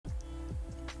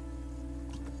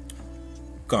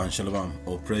Khan Shalom,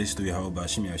 all praise to Yahawah,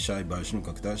 Bashim Yashai, Bashim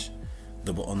Kaktash,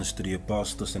 double honors to the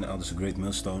apostles and elders of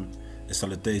Greatmillstone, and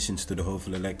salutations to the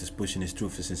hopeful electors pushing his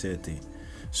truth and sincerity.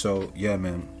 So yeah,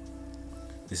 man,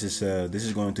 this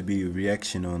is going to be a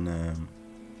reaction on.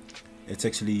 It's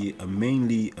actually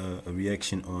mainly a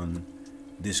reaction on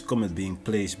this comment being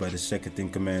placed by the second in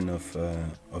command of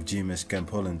GMS Camp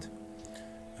Holland,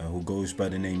 who goes by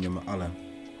the name Yamaahla.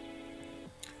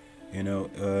 You know,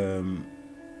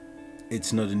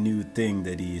 it's not a new thing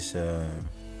that he's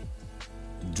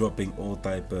dropping all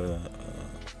type of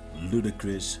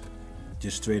ludicrous,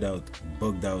 just straight out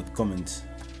bugged out comments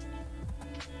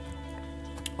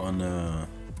on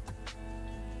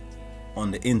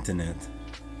the internet.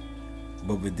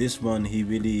 But with this one, he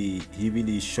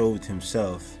really showed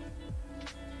himself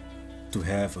to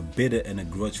have a bitter and a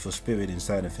grudgeful spirit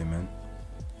inside of him, man.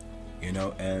 You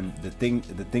know, and the thing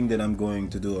that I'm going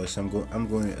to do is I'm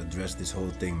going to address this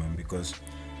whole thing, man, because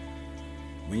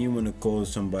when you want to call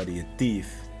somebody a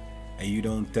thief and you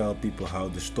don't tell people how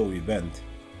the story went,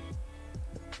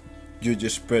 you're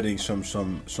just spreading some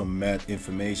mad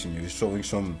information. You're sowing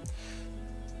some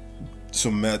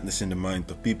madness in the mind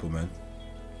of people, man.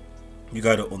 You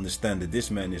gotta understand that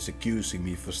this man is accusing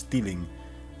me for stealing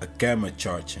a camera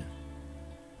charger.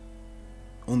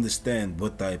 Understand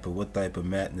what type of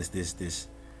madness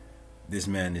this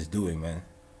man is doing, man.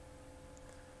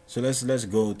 So let's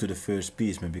go to the first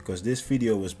piece, man, because this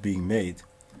video was being made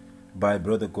by a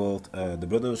brother called the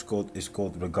brother is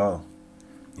called Regal,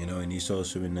 you know, and he's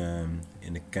also in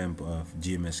the camp of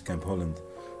GMS Camp Holland.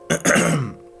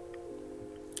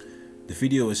 The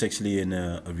video was actually in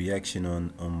a reaction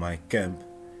on my camp,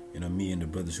 you know, me and the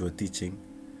brothers who are teaching,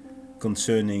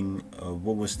 concerning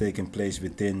what was taking place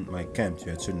within my camp. You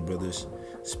had certain brothers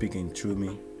speaking through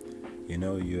me. You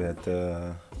know, you had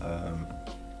the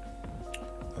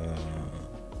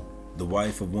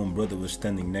wife of one brother was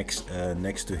standing next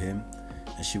to him,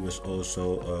 and she was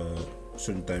also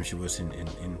certain times she was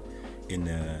in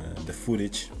the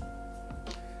footage,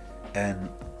 and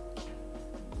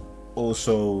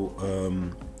also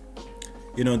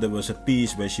you know, there was a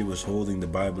piece where she was holding the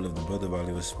Bible of the brother while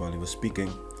he was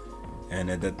speaking, and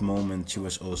at that moment she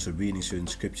was also reading certain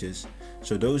scriptures.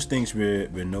 So those things were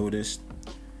noticed,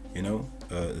 you know,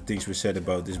 the things were said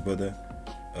about this brother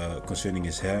concerning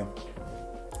his hair,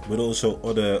 but also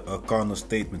other carnal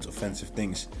statements, offensive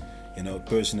things, you know,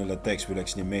 personal attacks were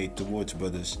actually made towards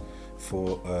brothers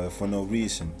for no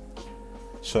reason.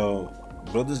 So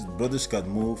brothers got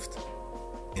moved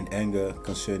in anger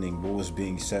concerning what was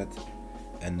being said,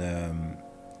 and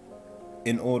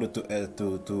in order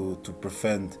to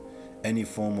prevent any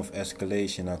form of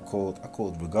escalation, I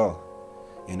called Regal,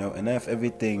 you know, and I have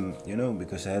everything, you know,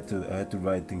 because I had to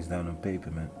write things down on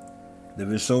paper, man. There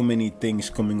were so many things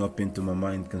coming up into my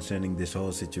mind concerning this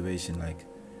whole situation. Like,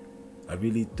 I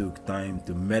really took time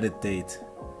to meditate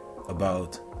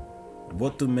about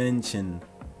what to mention,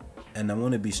 and I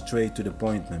want to be straight to the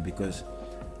point, man, because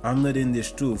I'm not in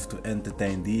this truth to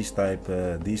entertain these type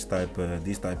of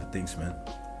things, man.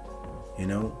 You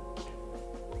know,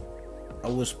 I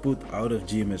was put out of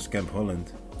GMS Camp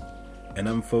Holland, and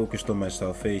I'm focused on my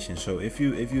salvation. So if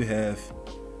you have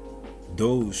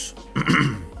those,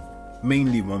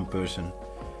 mainly one person,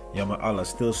 Yamaahla,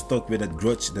 still stuck with that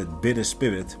grudge, that bitter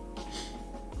spirit,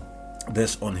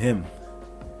 that's on him.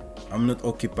 I'm not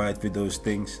occupied with those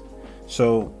things.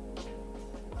 So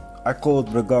I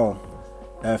called Regal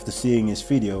after seeing his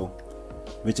video,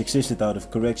 which existed out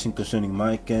of correction concerning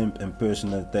my camp and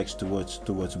personal attacks towards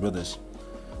brothers.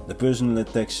 The personal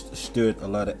attacks stirred a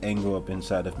lot of anger up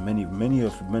inside of many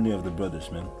of the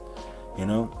brothers, man. You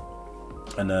know,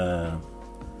 and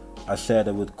I said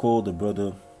I would call the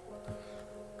brother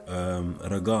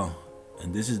Regal,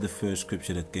 and this is the first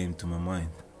scripture that came to my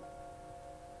mind.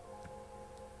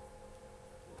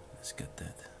 Let's get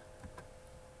that.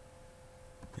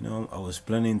 You know, I was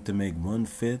planning to make one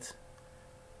fit,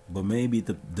 but maybe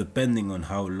depending on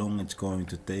how long it's going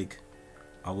to take,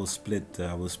 I will split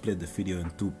the video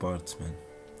in two parts, man.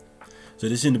 So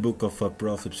this is in the book of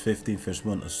Proverbs 15 verse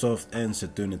 1. A soft answer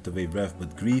turneth away wrath,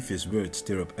 but grievous words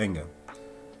stir up anger.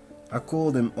 I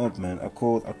called him up, man. I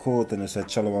called and I said,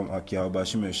 Shalom ak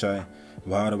Yahawah, Shai,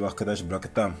 Wahara Kadash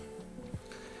Brakatam.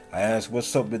 I asked,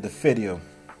 what's up with the video?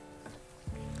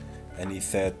 And he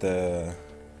said,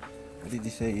 what did he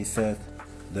say? He said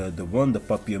the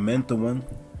Papiamento one,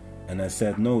 and I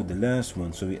said no, the last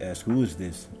one. So he asked, who is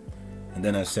this? And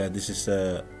then I said, this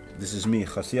is me,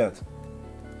 Khasiat.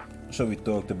 So we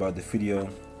talked about the video,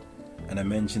 and I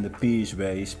mentioned the piece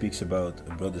where he speaks about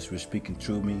brothers were speaking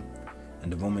through me, and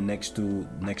the woman next to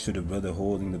the brother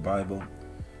holding the Bible.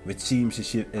 which seems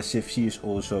as if she is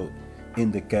also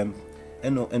in the camp,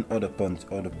 and other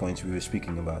points we were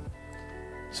speaking about.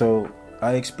 So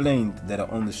I explained that I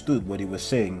understood what he was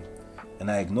saying, and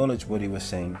I acknowledged what he was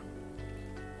saying,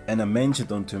 and I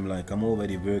mentioned unto him, like, I'm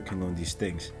already working on these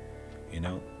things,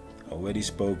 I already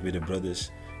spoke with the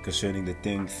brothers concerning the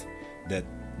things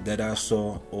that I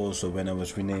saw also when I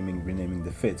was renaming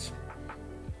the fits.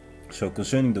 So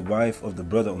concerning the wife of the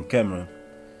brother on camera,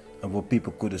 and what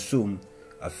people could assume,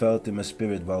 I felt in my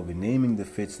spirit while renaming the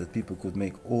fits that people could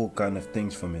make all kind of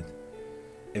things from it.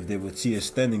 If they would see us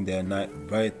standing there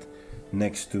right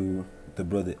next to the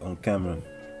brother on camera.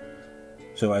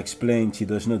 So I explained she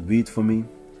does not read for me,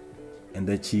 and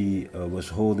that she was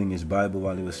holding his Bible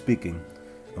while he was speaking.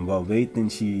 And while waiting,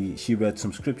 she read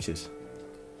some scriptures,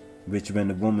 which when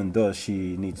a woman does,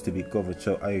 she needs to be covered.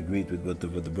 So I agreed with what the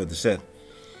brother said.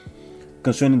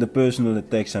 Concerning the personal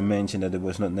attacks, I mentioned that it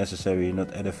was not necessary,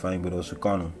 not edifying, but also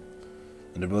carnal.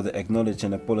 And the brother acknowledged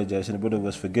and apologized, and the brother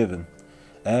was forgiven.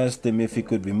 I asked him if he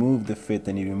could remove the fit,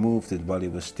 and he removed it while he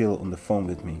was still on the phone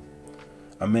with me.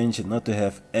 I mentioned not to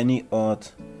have any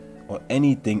art or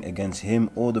anything against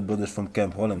him or the brothers from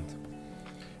Camp Holland,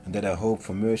 and that I hope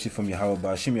for mercy from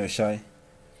Yahawah Shimei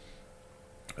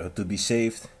to be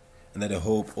saved, and that I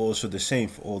hope also the same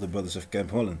for all the brothers of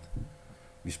Camp Holland.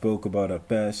 We spoke about our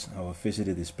past, how I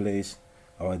visited his place,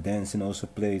 how I danced and also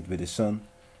played with his son,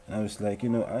 and I was like,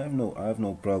 I have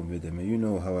no problem with him, and you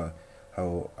know how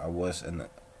I was, and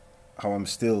how I'm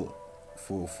still,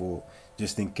 for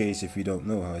just in case if you don't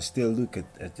know, how I still look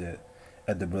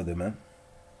at the brother, man.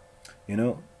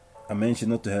 I mentioned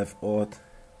not to have aught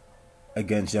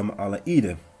against Yamaahla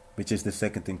either, which is the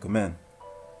second in command,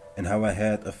 and how I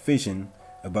had a vision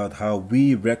about how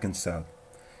we reconciled,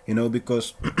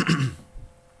 because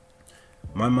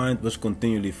my mind was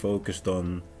continually focused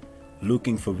on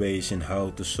looking for ways in how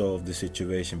to solve the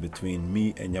situation between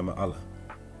me and Yamaahla.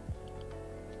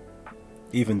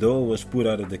 Even though I was put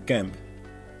out of the camp,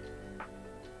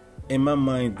 in my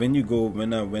mind, when we go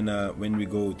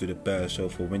to the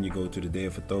Passover, when you go to the Day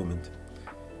of Atonement,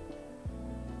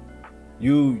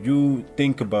 you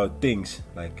think about things,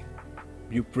 like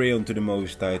you pray unto the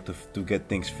Most High to get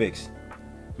things fixed.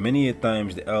 Many a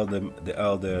times the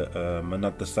elder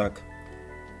Manasseh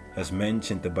has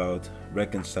mentioned about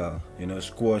reconcile,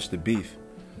 squash the beef.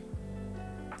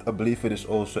 I believe it is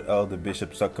also Elder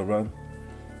Bishop Zakaran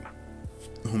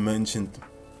who mentioned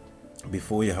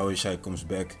before Yahawashi comes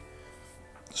back,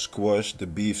 squash the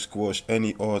beef, squash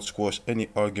any odds, squash any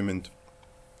argument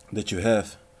that you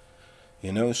have.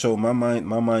 So my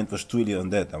mind was truly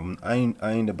on that. I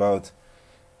ain't about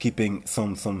keeping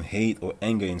some hate or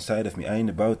anger inside of me. I ain't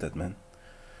about that, man.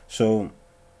 So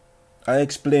I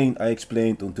explained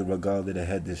unto Ragal that I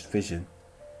had this vision,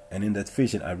 and in that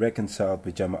vision I reconciled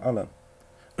with Yamaahla,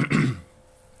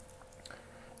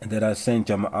 and that I sent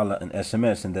Yamaahla an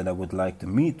SMS, and that I would like to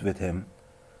meet with him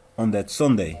on that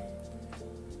Sunday.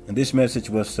 And this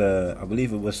message was, I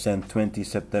believe it was sent 20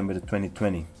 September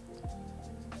 2020.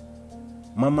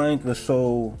 My mind was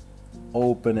so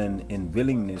open and in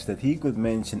willingness that he could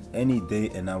mention any day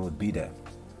and I would be there.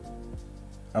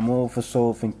 I'm all for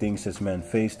solving things as men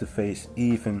face to face,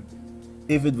 even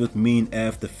if it would mean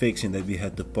after fixing that we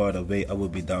had to part our way. I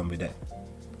would be down with that.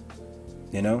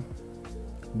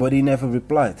 But he never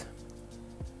replied.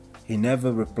 He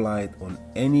never replied on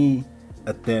any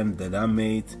attempt that I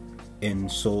made in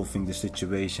solving the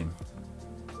situation.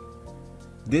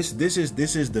 This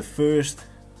is the first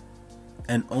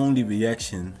and only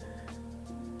reaction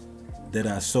that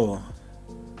I saw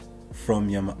from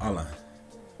Yamaahla.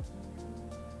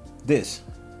 This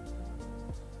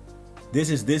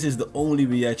is the only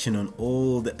reaction on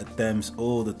all the attempts,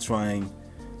 all the trying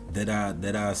that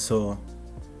I saw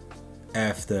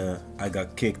after I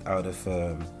got kicked out of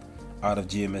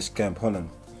GMS Camp Holland.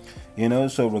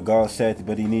 So Regal said,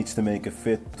 but he needs to make a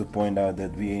fit to point out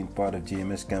that we ain't part of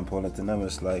GMS Camp Holland, and I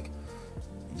was like,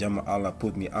 Yamaahla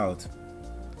put me out,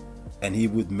 and he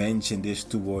would mention this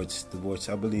towards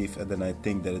I believe, and then I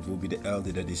think that it will be the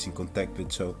elder that he's in contact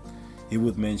with, so he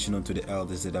would mention unto the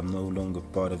elders that I'm no longer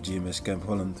part of GMS Camp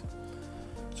Holland.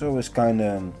 So it was kind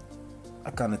of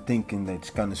thinking that it's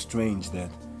kind of strange that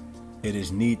it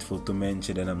is needful to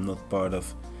mention that I'm not part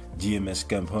of GMS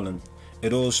Camp Holland.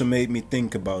 It also made me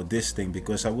think about this thing,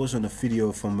 because I was on a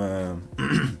video from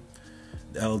the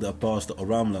elder Apostle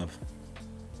Aramlab,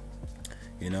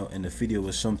 and the video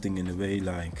was something in the way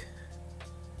like,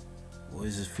 what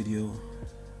is this video?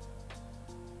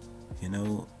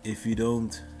 If you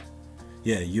don't,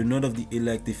 you're not of the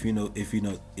elect if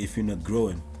you're not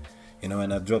growing, and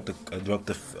I dropped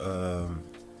the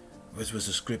which was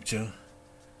the scripture,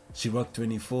 Sirach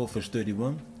 24 verse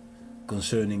 31,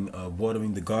 concerning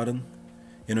watering the garden.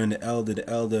 You know, and the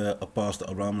elder Apostle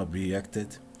Aramlab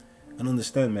reacted. And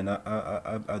understand, man,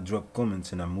 I drop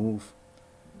comments and I move.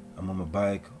 I'm on my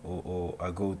bike, or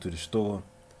I go to the store.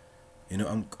 You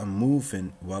know, I'm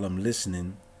moving while I'm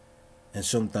listening, and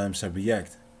sometimes I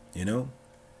react, you know.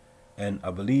 And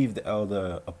I believe the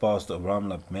elder Apostle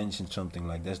Aramlab mentioned something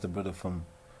like that's the brother from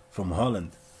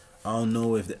Holland. I don't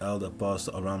know if the elder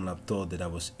Apostle Aramlab thought that I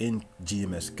was in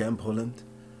GMS Camp Holland,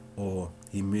 or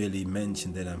he merely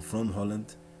mentioned that I'm from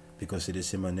Holland because it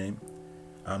is in my name.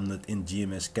 I'm not in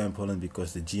GMS Camp Holland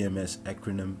because the GMS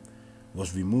acronym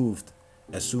was removed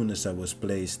as soon as I was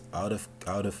placed out of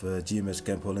GMS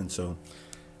Camp Holland. So,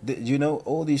 you know,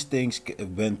 all these things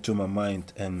went to my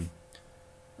mind, and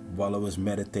while I was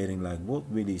meditating, like, what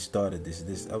really started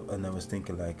this, and I was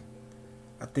thinking, like,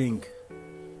 I think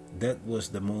that was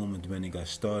the moment when it got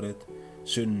started.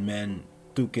 Certain men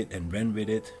took it and ran with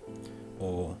it,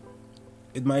 or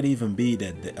it might even be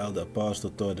that the elder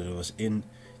apostle thought that it was in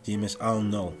GMS. I don't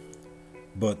know,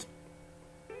 but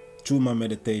through my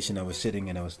meditation, I was sitting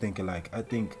and I was thinking, like, I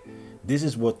think this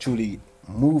is what truly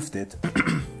moved it,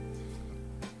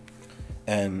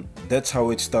 and that's how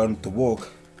it started to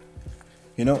walk.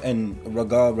 You know, and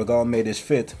Ragal made his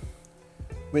fit,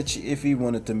 which if he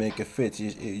wanted to make a fit,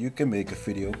 you can make a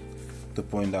video to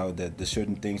point out that the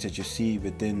certain things that you see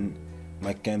within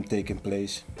my camp taking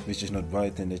place, which is not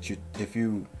right, and that if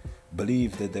you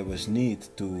believe that there was need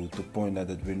to point out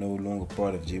that we're no longer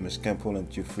part of GMS Camp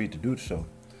Holland, you're free to do so.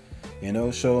 You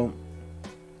know, so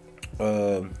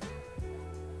I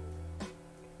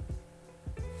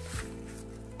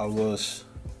was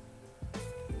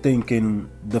thinking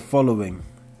the following: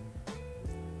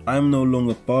 I am no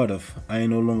longer part of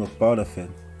it,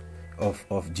 of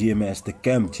GMS, the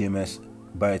camp GMS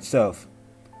by itself,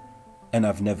 and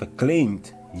I've never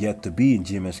claimed yet to be in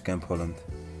GMS Camp Holland.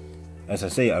 As I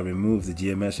say, I removed the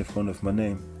GMS in front of my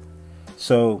name.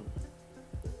 So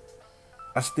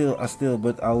I still,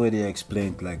 but I already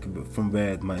explained, like, from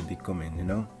where it might be coming, you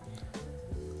know.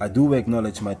 I do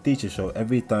acknowledge my teacher, so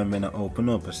every time when I open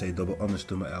up, I say double honors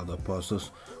to my elder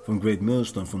apostles from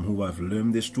Greatmillstone, from whom I've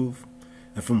learned this truth,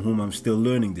 and from whom I'm still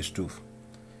learning this truth,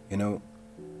 you know.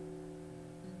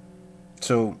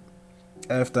 So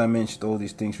after I mentioned all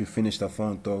these things, we finished our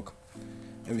phone talk,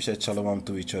 and we said shalom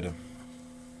to each other.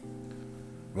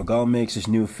 Ragal makes his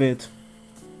new fit,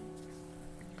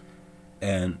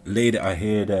 and later I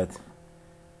hear that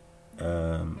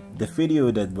the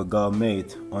video that Ragal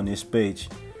made on his page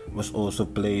was also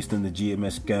placed on the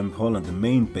GMS Camp Holland, the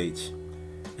main page,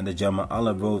 and that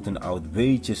Yamaahla wrote an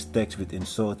outrageous text with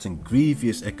insults and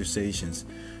grievous accusations,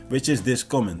 which is this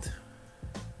comment.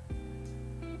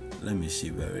 Let me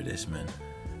see where it is, man.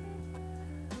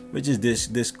 Which is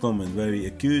this comment where he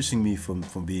accusing me from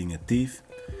being a thief,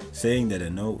 saying that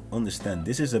I understand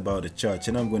this is about the church,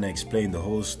 and I'm going to explain the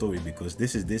whole story, because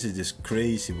this is just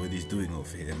crazy what he's doing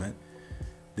over here, man.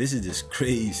 This is just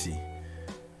crazy.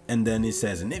 And then he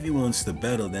says, and if he wants to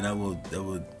battle, then that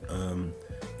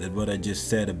what I just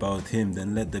said about him,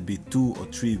 then let there be 2 or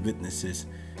 3 witnesses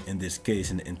in this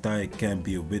case, and the entire camp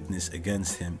be a witness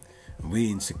against him.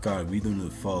 We in Issachar, we do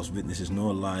not false witnesses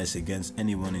nor lies against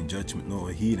anyone in judgment nor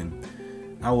a heathen.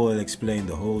 I will explain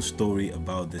the whole story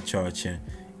about the church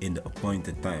in the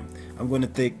appointed time. I'm going to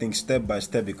take things step by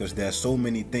step, because there are so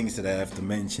many things that I have to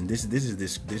mention. This is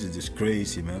just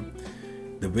crazy, man.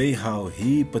 The way how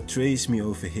he portrays me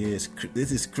over here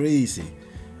this is crazy.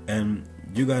 And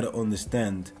you gotta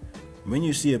understand, when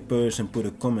you see a person put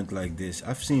a comment like this,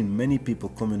 I've seen many people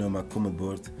comment on my comment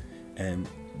board, and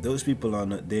those people are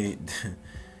not,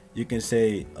 you can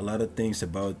say a lot of things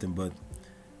about them, but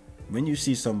when you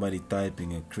see somebody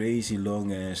typing a crazy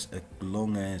long ass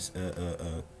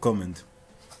comment,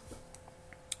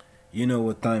 you know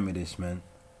what time it is, man.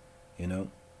 You know.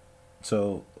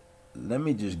 So let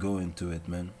me just go into it,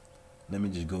 man.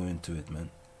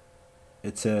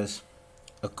 It says,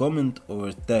 a comment or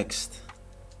a text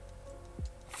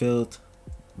filled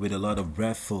with a lot of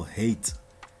wrathful hate.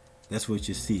 That's what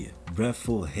you see.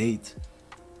 Wrathful hate.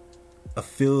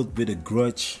 Filled with a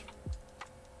grudge.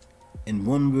 In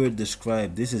one word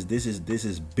described, this is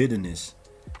bitterness.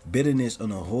 Bitterness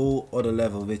on a whole other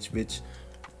level, which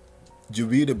you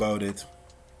read about it,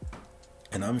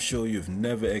 and I'm sure you've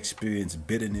never experienced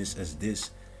bitterness as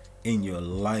this in your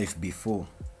life before.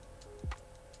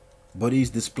 But he's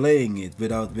displaying it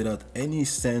without any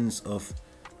sense of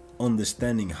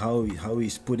understanding how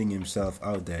he's putting himself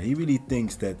out there. He really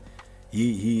thinks that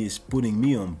he is putting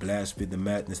me on blast with the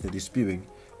madness that he's spewing.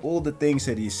 All the things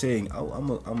that he's saying,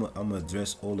 I'm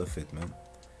address all of it, man.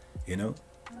 You know.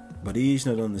 But he is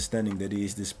not understanding that he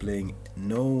is displaying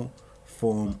no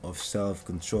form of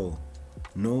self-control,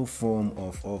 no form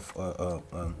of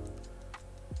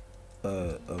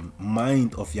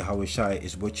mind of Yahawashi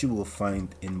is what you will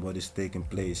find in what is taking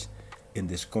place in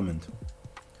this comment.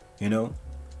 You know,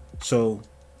 so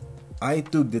I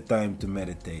took the time to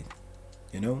meditate.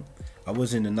 You know, I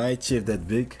was in the night shift that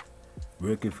big,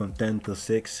 working from 10 till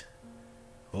 6.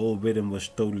 Whole rhythm was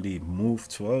totally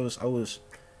moved, so I was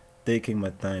taking my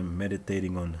time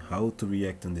meditating on how to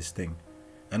react on this thing.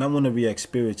 And I want to react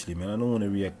spiritually, man. I don't want to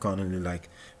react carnally, like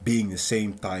being the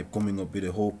same type, coming up with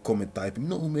a whole comment typing.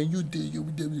 No, man, you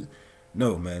did.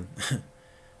 No, man.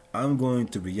 I'm going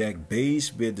to react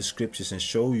based with the scriptures and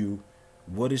show you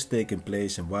what is taking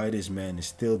place and why this man is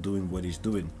still doing what he's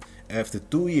doing. After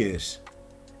 2 years,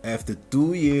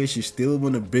 you still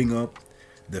want to bring up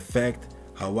the fact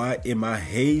how I, in my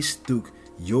haste, took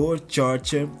your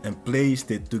charger and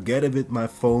placed it together with my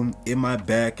phone in my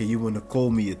bag, and you want to call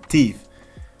me a thief.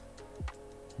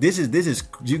 This is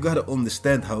you gotta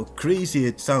understand how crazy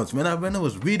it sounds. When I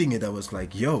was reading it, I was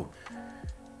like, yo,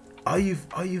 are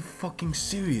you fucking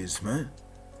serious, man?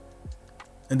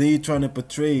 And then you're trying to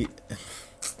portray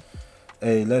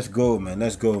hey, let's go, man.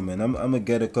 I'm gonna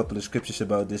get a couple of scriptures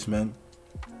about this, man.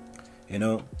 You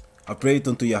know, I prayed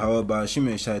unto Yahawah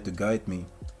Simeon to guide me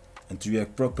and to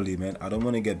react properly, man. I don't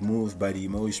want to get moved by the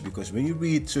emotion, because when you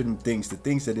read certain things, the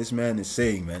things that this man is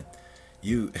saying, man,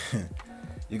 you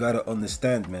you gotta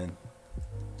understand, man.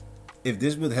 If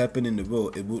this would happen in the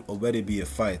world, it would already be a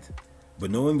fight. But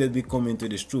knowing that we come into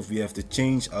this truth, we have to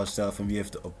change ourselves and we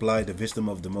have to apply the wisdom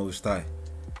of the Most High.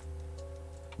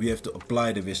 We have to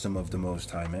apply the wisdom of the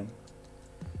Most High, man.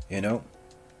 You know?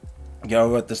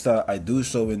 Yahweh to start, I do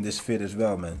so in this fit as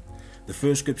well, man. The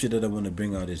first scripture that I want to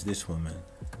bring out is this one, man.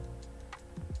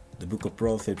 The book of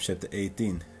Proverbs, chapter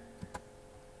 18.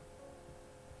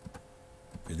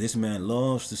 This man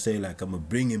loves to say, like, I'm going to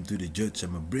bring him to the judge.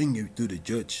 I'm going to bring him to the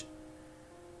judge.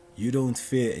 You don't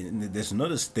fear. And there's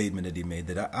another statement that he made,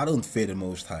 that I don't fear the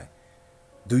Most High.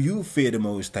 Do you fear the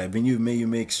Most High? When you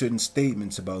make certain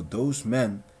statements about those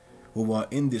men who are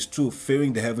in this truth,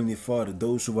 fearing the Heavenly Father,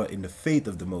 those who are in the faith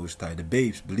of the Most High, the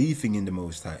babes believing in the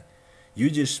Most High. You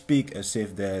just speak as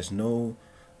if there's no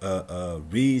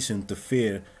reason to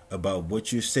fear about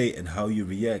what you say and how you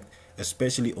react,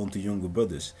 especially onto younger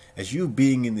brothers. As you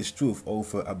being in this truth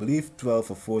over, I believe,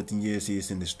 12 or 14 years he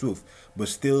is in this truth, but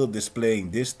still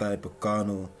displaying this type of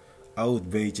carnal,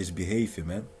 outrageous behavior,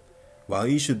 man. While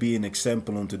he should be an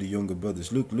example unto the younger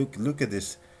brothers. Look at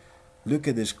this. Look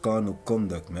at this carnal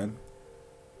conduct, man.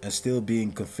 And still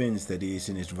being convinced that he is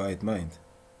in his right mind.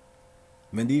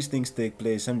 When these things take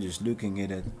place, I'm just looking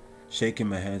at it, shaking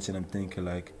my hands, and I'm thinking,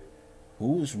 like,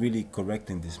 who's really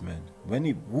correcting this man?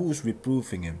 Who's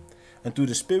reproving him? And to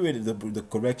the spirit, the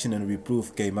correction and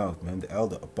reproof came out, man. The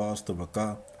elder apostle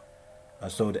Raka. I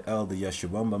saw the elder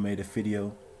Yeshua made a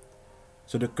video.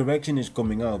 So the correction is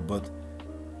coming out, but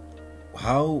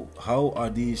how are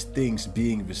these things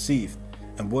being received?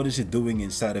 And what is it doing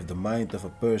inside of the mind of a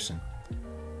person?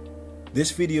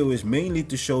 This video is mainly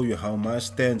to show you how my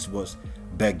stance was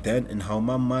back then and how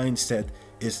my mindset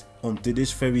is unto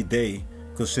this very day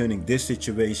concerning this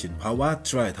situation. How I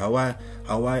tried, how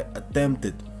I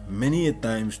attempted many a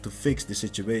times to fix the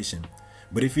situation.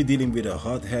 But if you're dealing with a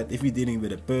hot head, if you're dealing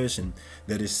with a person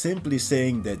that is simply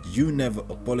saying that you never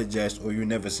apologized or you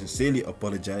never sincerely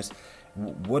apologized,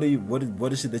 what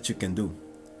is it that you can do?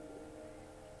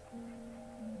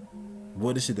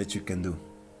 What is it that you can do?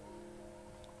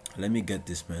 Let me get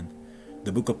this, man.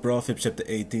 The book of Proverbs, chapter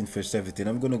 18, verse 17.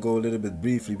 I'm going to go a little bit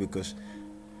briefly because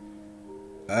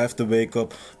I have to wake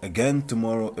up again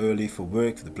tomorrow early for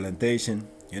work, for the plantation,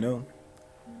 you know.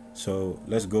 So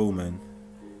let's go, man.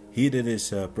 He that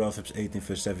is, Proverbs 18,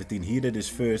 verse 17. He that is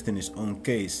first in his own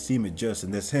case seemeth just,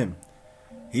 and that's him.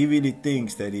 He really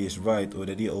thinks that he is right or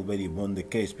that he already won the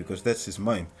case because that's his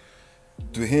mind.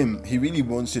 To him, he really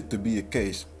wants it to be a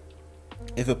case.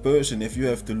 If you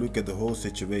have to look at the whole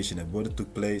situation and what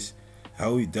took place,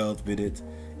 how he dealt with it,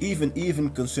 even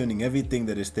concerning everything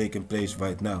that is taking place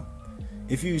right now.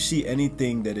 If you see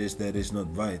anything that is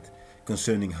not right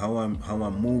concerning how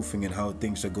I'm moving and how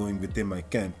things are going within my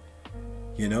camp,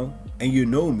 you know, and you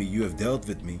know me, you have dealt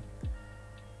with me,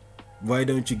 why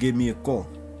don't you give me a call?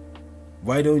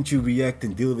 Why don't you react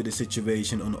and deal with the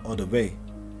situation on the other way?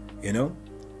 You know,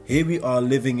 here we are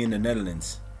living in the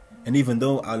Netherlands. And even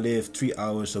though I live 3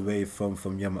 hours away from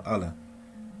Yamaahla,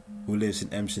 who lives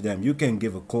in Amsterdam, you can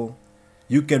give a call.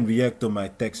 You can react on my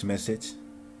text message.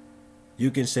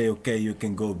 You can say, okay, you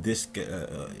can go this,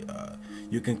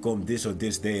 you can come this or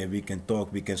this day and we can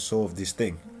talk, we can solve this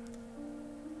thing.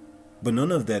 But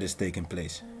none of that is taking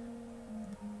place.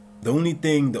 The only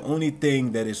thing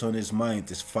that is on his mind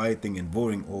is fighting and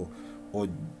warring, or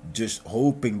just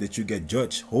hoping that you get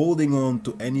judged, holding on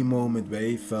to any moment where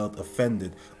he felt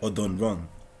offended or done wrong.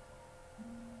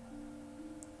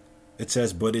 It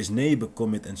says, but his neighbor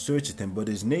cometh and searcheth him, but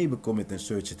his neighbor cometh and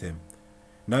searcheth him.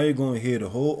 Now you're going to hear the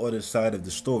whole other side of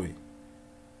the story.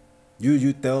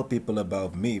 You tell people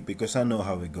about me, because I know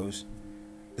how it goes.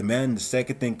 The man, the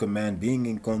second in command, being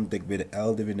in contact with the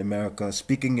elder in America,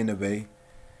 speaking in a way.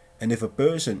 And if a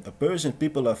person,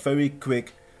 people are very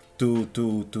quick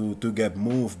to get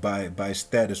moved by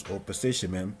status or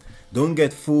position, man. Don't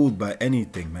get fooled by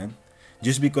anything, man.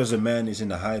 Just because a man is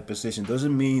in a high position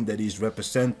doesn't mean that he's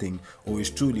representing or is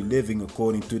truly living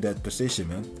according to that position,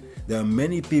 man. There are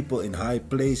many people in high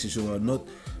places who are not.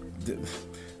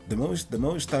 The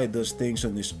Most High does things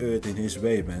on this earth in His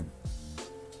way, man.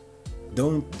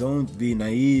 Don't be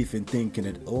naive in thinking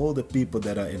that all the people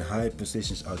that are in high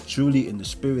positions are truly in the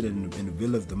spirit and in the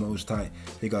will of the Most High.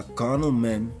 They got carnal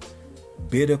men,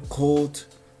 bitter, cold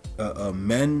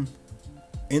men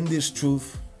in this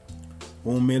truth,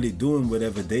 who are merely doing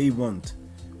whatever they want,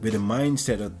 with a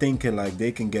mindset of thinking like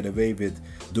they can get away with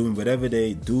doing whatever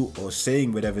they do or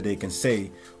saying whatever they can say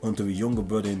unto a younger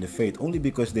brother in the faith, only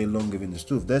because they're longer in this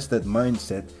truth. That's that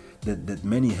mindset that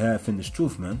many have in this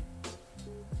truth, man.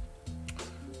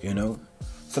 You know,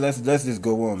 so let's just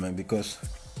go on, man, because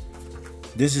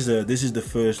this is the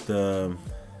first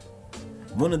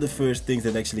one of the first things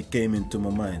that actually came into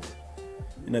my mind,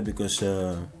 you know, because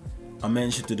I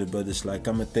mentioned to the brothers, like,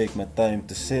 I'm gonna take my time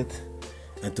to sit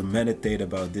and to meditate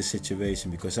about this situation,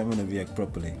 because I'm gonna react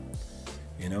properly.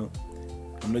 You know,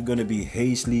 I'm not gonna be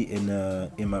hastily in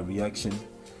my reaction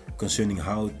concerning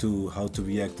how to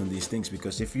react on these things,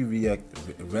 because if you react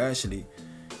rashly,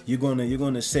 you're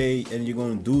gonna say and you're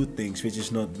gonna do things which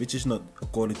is not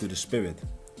according to the spirit.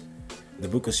 The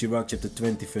book of Sirach, chapter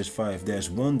 20, verse 5. There's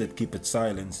one that keepeth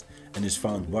silence and is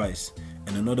found wise,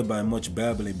 and another by much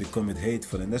babbling becometh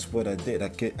hateful. And that's what I did. I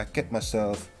kept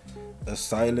myself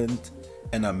silent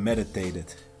and I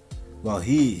meditated. While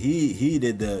he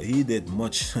did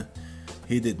much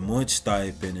he did much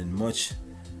typing and much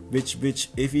which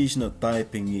if he's not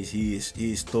typing,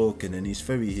 he's talking, and he's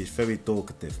very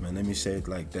talkative, man. Let me say it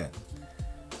like that.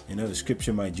 You know, the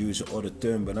scripture might use other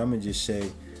term, but I'm gonna just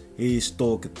say he's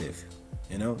talkative.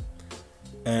 You know,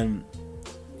 and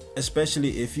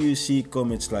especially if you see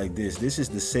comments like this is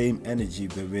the same energy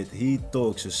wherewith he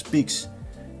talks or speaks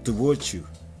towards you.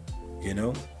 You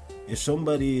know, if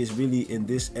somebody is really in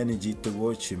this energy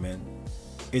towards you, man,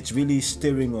 it's really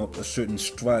stirring up a certain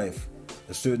strife,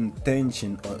 a certain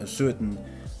tension, or a certain.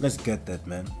 Let's get that,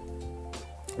 man.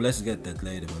 Let's get that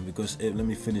later, man, because let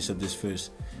me finish up this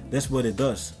first. That's what it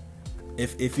does.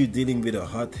 If you're dealing with a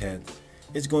hothead,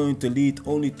 it's going to lead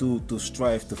only to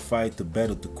strife, to fight, to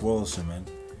battle, to quarrelsome, man.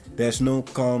 There's no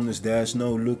calmness, there's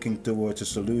no looking towards a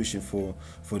solution for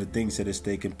the things that is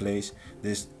taking place.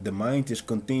 The mind is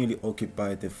continually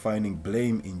occupied in finding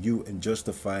blame in you and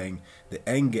justifying the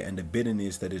anger and the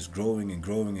bitterness that is growing and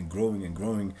growing and growing and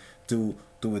growing to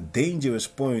a dangerous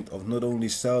point of not only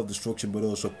self-destruction but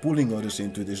also pulling others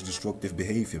into this destructive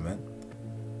behavior, man.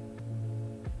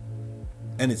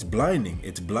 And it's blinding.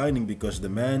 It's blinding because the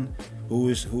man who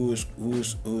is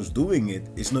doing it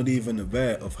is not even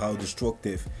aware of how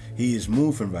destructive he is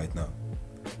moving right now.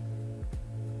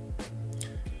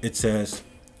 It says,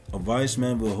 a wise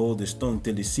man will hold his tongue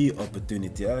till he see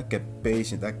opportunity. I kept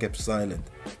patient. I kept silent.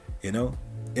 You know,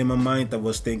 in my mind I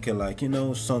was thinking like, you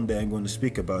know, someday I'm going to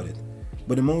speak about it.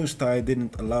 But the Most High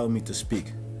didn't allow me to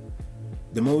speak.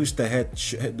 The Most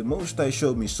High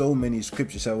showed me so many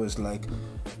scriptures. I was like,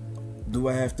 do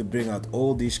I have to bring out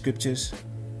all these scriptures?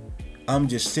 I'm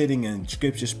just sitting and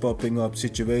scriptures popping up,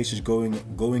 situations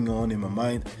going on in my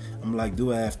mind. I'm like,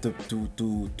 do I have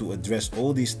to address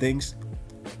all these things?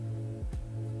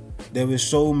 There were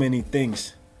so many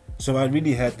things, so I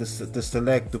really had to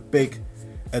select, to pick,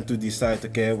 and to decide.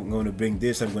 Okay, I'm going to bring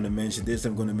this. I'm going to mention this.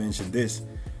 I'm going to mention this,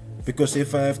 because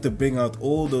if I have to bring out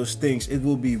all those things, it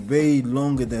will be way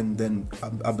longer than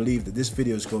I believe that this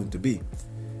video is going to be.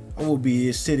 I will be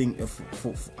here sitting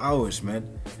for hours, man,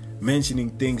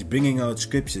 mentioning things, bringing out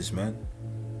scriptures, man.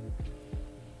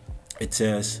 It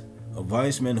says, a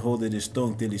wise man holdeth his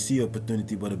tongue till he see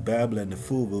opportunity, but a babbler and a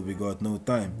fool will regard no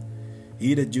time.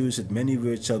 He that useth many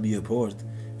words shall be abhorred,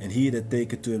 and he that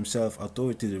taketh to himself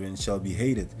authority therein shall be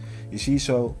hated. You see,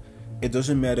 so it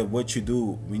doesn't matter what you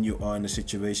do when you are in a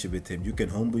situation with him. You can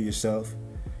humble yourself.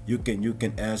 You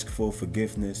can ask for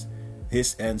forgiveness.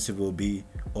 His answer will be,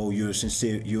 or you're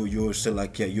sincere, you're still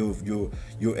like, yeah,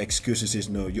 your excuses is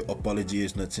no, your apology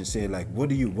is not sincere. Like, what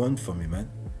do you want from me, man?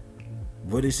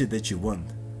 What is it that you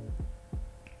want?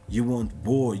 You want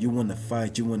war, you want to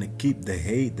fight, you want to keep the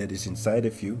hate that is inside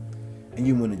of you, and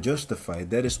you want to justify it.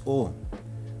 That is all.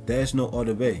 There's no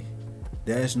other way.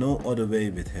 There's no other way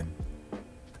with him.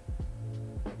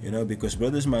 You know, because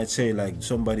brothers might say like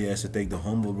somebody has to take the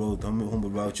humble road, humble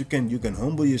route. You can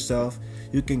humble yourself,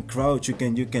 you can crouch, you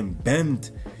can bend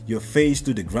your face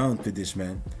to the ground with this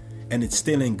man, and it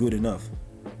still ain't good enough.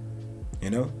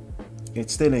 You know, it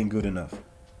still ain't good enough.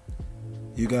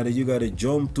 You gotta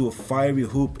jump to a fiery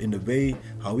hoop in the way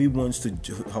how he wants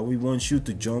you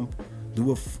to jump.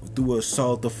 Do a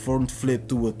salt, a front flip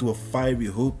to a fiery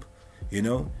hoop. You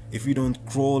know, if you don't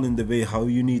crawl in the way how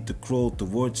you need to crawl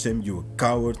towards him, you're a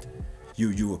coward.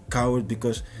 You a coward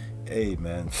because, hey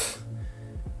man,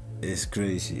 it's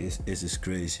crazy. It's just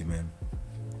crazy, man.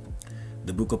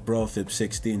 The book of Proverbs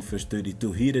 16 verse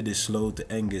 32. He that is slow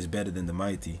to anger is better than the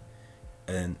mighty,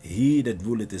 and he that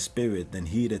ruleth the spirit than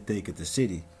he that taketh the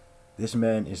city. This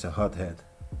man is a hothead.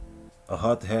 A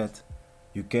hothead.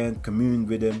 You can't commune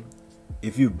with him.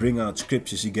 If you bring out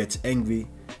scriptures, he gets angry.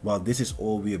 Well, this is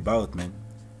all we about, man.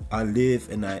 I live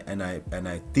and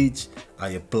I teach. I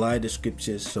apply the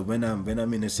scriptures. So when I'm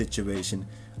in a situation,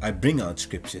 I bring out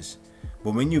scriptures.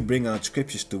 But when you bring out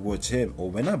scriptures towards him, or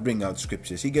when I bring out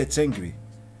scriptures, he gets angry.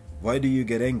 Why do you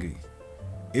get angry?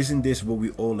 Isn't this what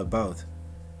we all about?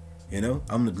 You know,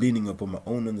 I'm not leaning up on my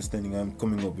own understanding. I'm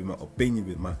coming up with my opinion,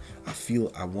 with my I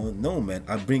feel I want. No, man.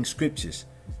 I bring scriptures.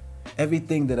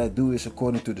 Everything that I do is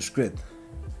according to the script.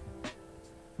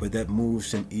 But that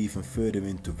moves him even further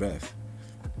into wrath.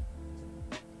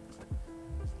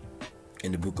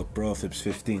 In the book of Proverbs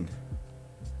 15.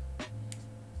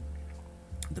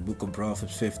 The book of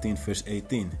Proverbs 15 verse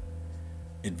 18.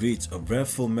 It reads, a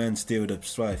wrathful man stirred up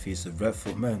strife. He's a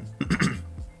wrathful man.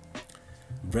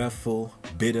 Wrathful,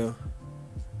 bitter,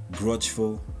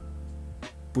 grudgeful.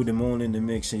 Put them all in the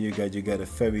mix and you got a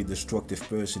very destructive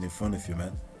person in front of you,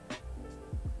 man.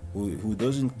 Who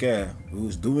doesn't care,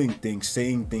 who's doing things,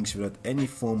 saying things without any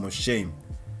form of shame,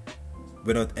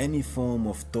 without any form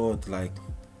of thought like,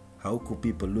 how could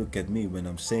people look at me when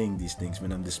I'm saying these things,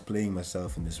 when I'm displaying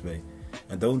myself in this way?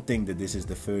 I don't think that this is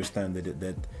the first time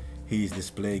that he's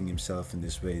displaying himself in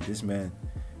this way. This man,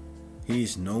 he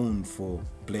is known for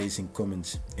placing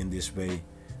comments in this way,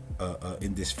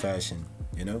 in this fashion,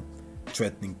 you know,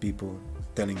 threatening people,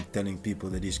 telling people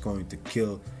that he's going to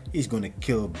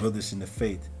kill brothers in the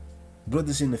faith.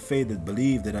 Brothers in the faith that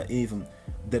believe they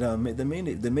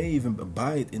may even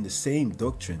abide in the same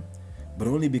doctrine, but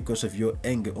only because of your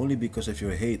anger, only because of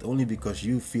your hate, only because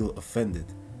you feel offended.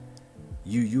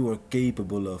 You are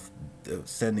capable of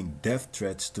sending death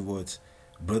threats towards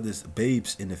brothers,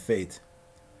 babes in the faith,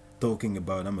 talking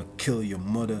about I'm gonna kill your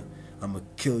mother, I'm gonna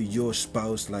kill your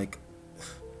spouse. Like,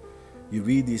 you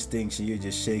read these things and you're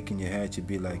just shaking your head. You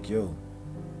be like, yo,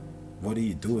 what are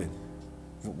you doing?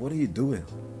 What are you doing?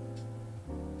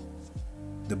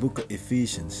 The book of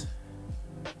Ephesians.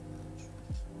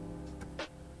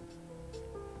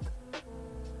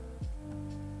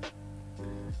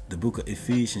 The book of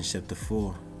Ephesians chapter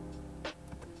 4.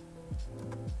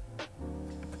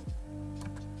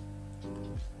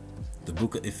 The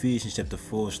book of Ephesians chapter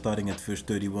 4 starting at verse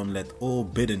 31. Let all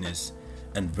bitterness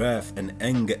and wrath and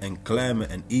anger and clamor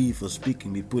and evil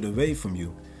speaking be put away from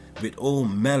you with all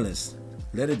malice.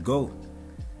 Let it go.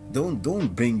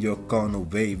 Don't bring your carnal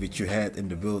way which you had in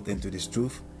the world into this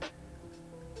truth.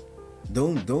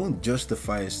 Don't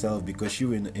justify yourself because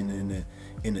you're in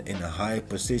a high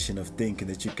position of thinking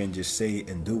that you can just say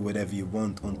and do whatever you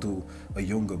want unto a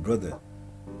younger brother.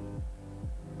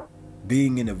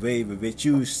 Being in a way with which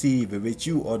you see, with which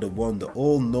you are the one, the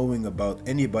all-knowing about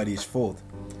anybody's fault.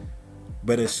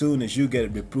 But as soon as you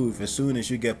get reproved, as soon as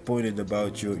you get pointed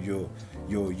about your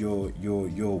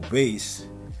ways,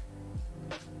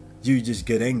 you just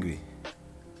get angry.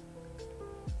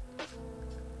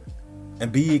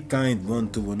 And be ye kind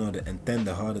one to another, and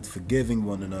tender-hearted, forgiving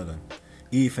one another,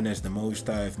 even as the Most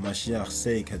High of Mashiach's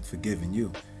sake had forgiven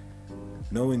you.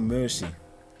 Knowing mercy.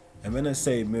 And when I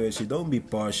say mercy, don't be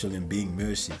partial in being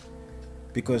mercy.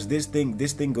 Because this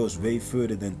thing goes way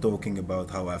further than talking about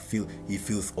how I feel. He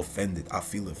feels offended. I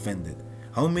feel offended.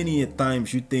 How many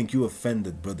times you think you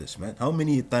offended brothers, man? How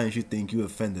many times you think you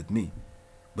offended me?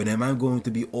 But am I going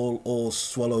to be all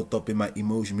swallowed up in my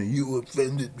emotion? Man, you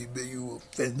offended me, man. You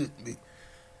offended me.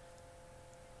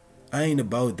 I ain't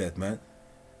about that, man.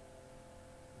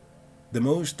 The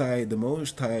Most High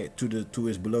to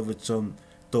his beloved Son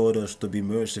taught us to be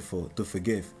merciful, to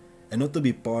forgive, and not to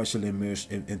be partial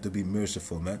and to be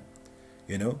merciful, man.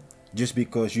 You know, just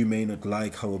because you may not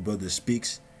like how a brother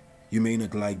speaks, you may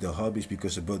not like the hobbies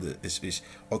because a brother is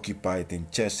occupied in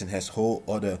chess and has whole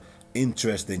other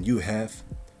interest than you have,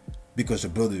 because a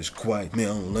brother is quiet. Man, I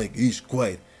don't like he's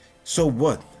quiet. So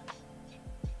what?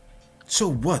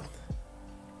 So what?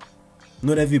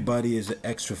 Not everybody is an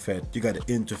extrovert. You got an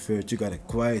introvert, you got a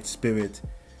quiet spirit.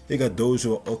 You got those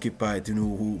who are occupied, you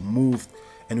know, who moved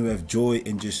and who have joy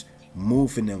in just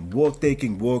moving and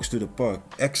taking walks to the park,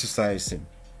 exercising,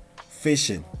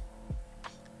 fishing,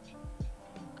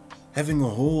 having a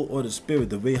whole other spirit,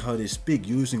 the way how they speak,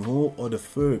 using whole other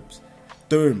verbs,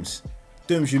 terms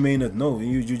you may not know.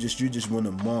 You just want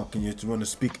to mock and you just want to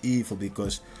speak evil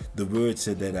because the words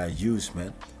that I use,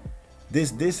 man.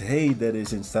 This hate that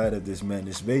is inside of this man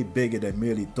is way bigger than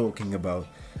merely talking about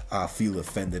I feel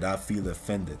offended.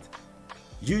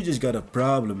 You just got a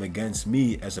problem against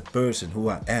me as a person, who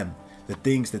I am, the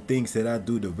things that I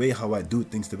do, the way how I do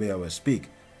things, the way how I speak.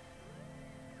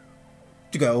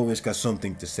 You always got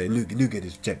something to say. Look at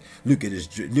his jacket. Look at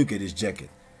his jacket.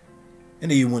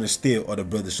 And then you want to steer other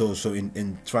brothers also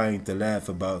in trying to laugh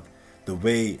about the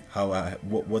way how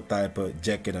what type of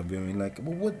jacket I'm wearing. Like,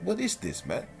 what is this,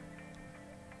 man?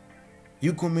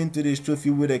 You come into this truth,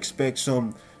 you would expect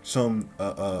some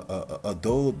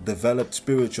adult, developed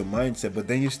spiritual mindset, but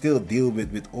then you still deal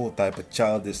with all type of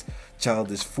childish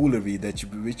foolery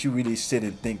which you really sit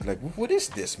and think like, what is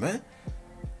this, man?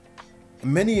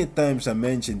 Many times I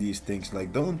mention these things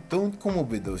like, don't come up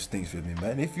with those things with me,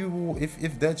 man.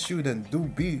 If that's you, then do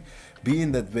be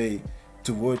in that way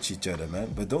towards each other,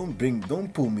 man. But don't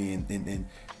pull me in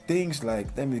things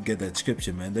like, let me get that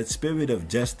scripture, man. That spirit of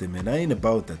justice, man. I ain't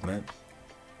about that,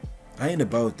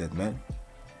 man.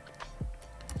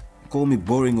 Call me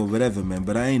boring or whatever, man,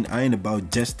 but I ain't about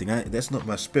jesting. That's not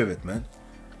my spirit, man.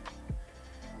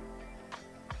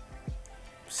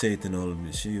 Satan, all of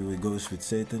me. See where it goes with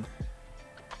Satan.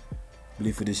 I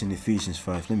believe it is in Ephesians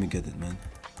 5. Let me get it, man.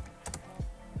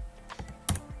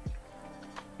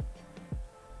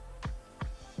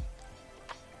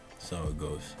 That's how it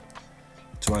goes.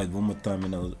 Try it one more time,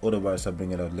 and otherwise I'll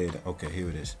bring it out later. Okay, here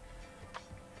it is.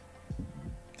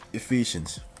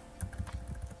 Ephesians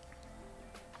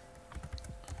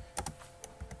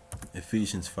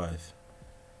 5.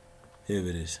 Here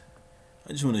it is.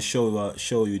 I just want to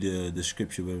show you the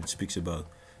scripture where it speaks about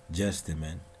jesting,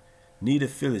 man. Neither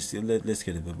Philistine, let's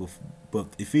get it, but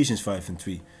Ephesians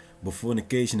 5:3. But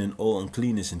fornication and all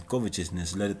uncleanness and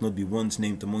covetousness, let it not be once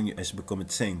named among you as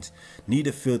becometh saints.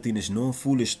 Neither filthiness, nor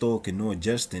foolish talking, nor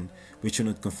jesting, which are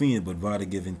not convenient, but rather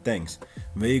giving thanks.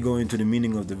 When you go into the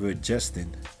meaning of the word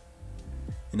jesting,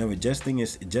 you know, jesting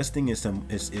is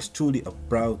truly a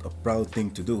proud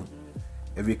thing to do.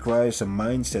 It requires a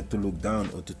mindset to look down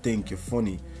or to think you're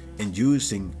funny and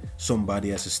using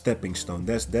somebody as a stepping stone.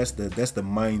 That's the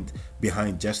mind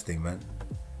behind jesting, man.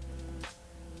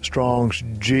 Strong's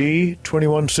G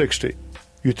 2160.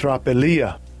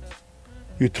 Eutropelia,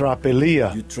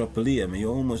 man.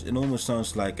 It almost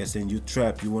sounds like as in you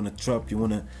trap, you wanna stomp, you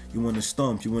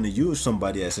wanna use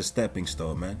somebody as a stepping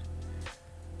stone, man.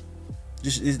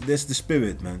 That's the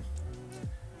spirit, man.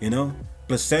 You know?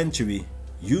 Pleasantry,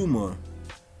 humor,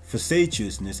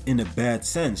 facetiousness in a bad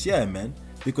sense, yeah, man.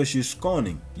 Because you're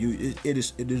scorning. It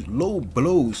is low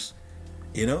blows,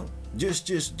 you know?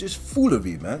 Just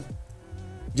foolery, man.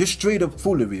 Just straight up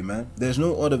foolery, man. There's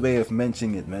no other way of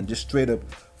mentioning it, man. Just straight up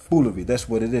foolery. That's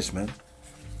what it is, man.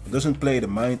 It doesn't play the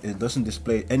mind. It doesn't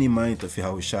display any mind of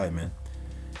Yahawashi, man.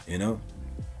 You know.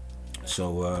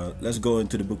 So let's go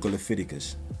into the book of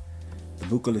Leviticus. The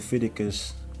book of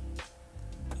Leviticus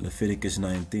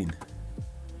 19.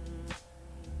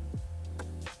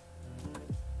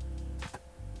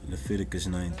 Leviticus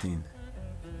 19.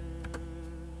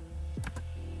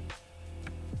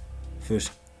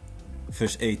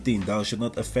 Verse 18, thou shalt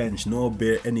not avenge nor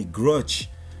bear any grudge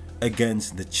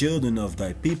against the children of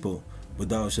thy people, but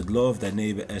thou shalt love thy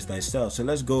neighbor as thyself. So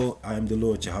let's go. I am the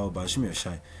Lord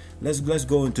Yahawah. Let's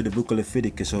go into the book of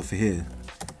Leviticus over here,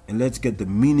 and let's get the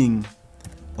meaning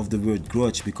of the word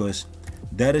grudge, because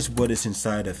that is what is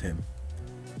inside of him.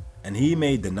 And he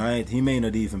may deny it. He may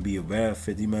not even be aware of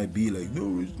it. He might be like,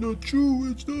 no, it's not true.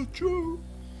 It's not true.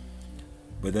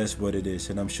 But that's what it is,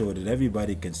 and I'm sure that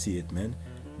everybody can see it, man.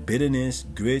 Bitterness,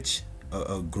 grudge,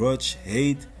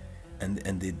 hate,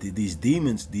 and these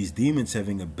demons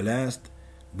having a blast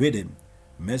with him,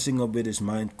 messing up with his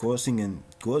mind, causing him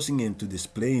to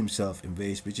display himself in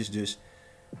ways which is just,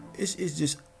 it's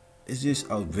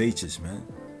just outrageous, man.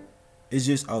 It's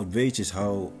just outrageous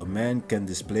how a man can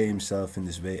display himself in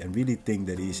this way and really think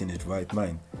that he's in his right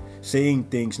mind, saying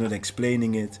things, not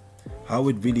explaining it, how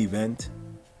it really went.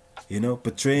 You know,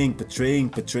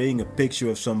 portraying a picture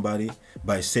of somebody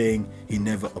by saying he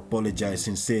never apologized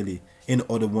sincerely. In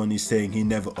the other one, he's saying he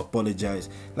never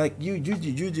apologized. Like you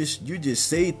just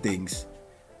say things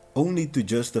only to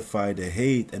justify the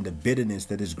hate and the bitterness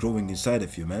that is growing inside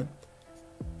of you, man.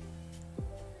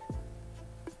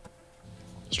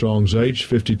 Strong's H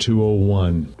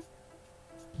 5201.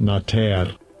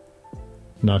 Nater.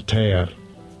 Nater.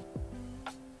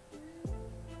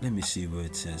 Let me see what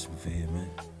it says over here, man.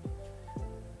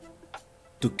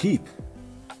 To keep.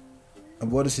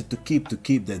 And what is it to keep? To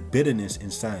keep that bitterness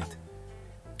inside.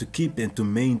 To keep and to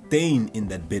maintain in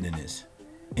that bitterness,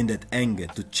 in that anger,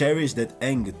 to cherish that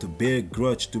anger, to bear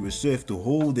grudge, to reserve, to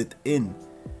hold it in,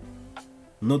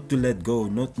 not to let go,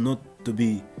 not to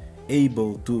be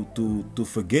able to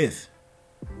forgive.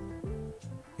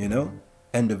 You know?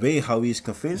 And the way how he's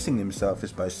convincing himself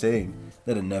is by saying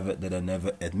that I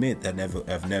never admit,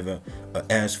 I've never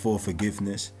asked for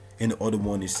forgiveness. And the other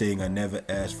one is saying I never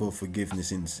asked for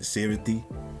forgiveness in sincerity.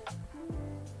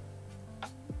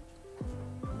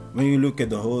 When you look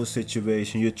at the whole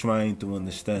situation, you're trying to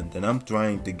understand, and I'm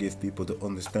trying to give people the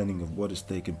understanding of what is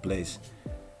taking place.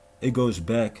 It goes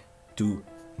back to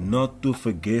not to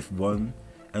forgive one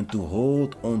and to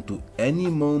hold on to any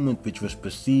moment which was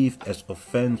perceived as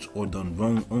offense or done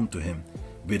wrong unto him,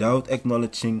 without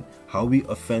acknowledging how he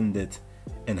offended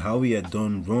and how he had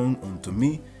done wrong unto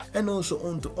me and also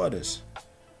unto others.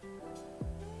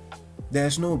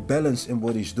 There's no balance in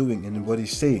what he's doing and in what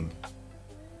he's saying.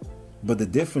 But the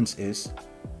difference is,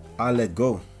 I let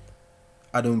go.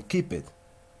 I don't keep it.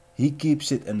 He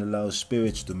keeps it and allows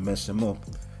spirits to mess him up,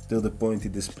 till the point he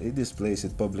displays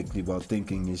it publicly while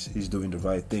thinking he's doing the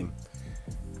right thing.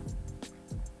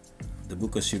 The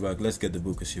book of Sirach, let's get the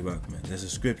book of Sirach, man. There's a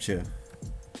scripture.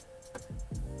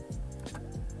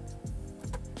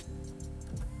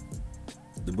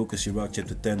 The book of Sirach,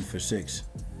 chapter 10, verse 6.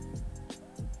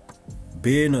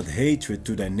 Bear not hatred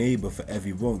to thy neighbor for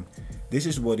every wrong. This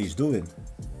is what he's doing.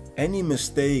 Any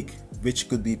mistake which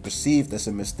could be perceived as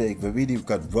a mistake, where really you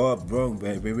got robbed wrong,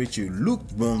 where which you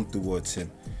looked wrong towards him.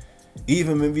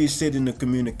 Even when we sit in a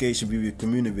communication, we will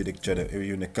communicate with each other. If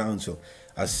you're in a council,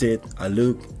 I sit, I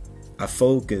look, I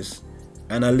focus,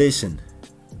 and I listen.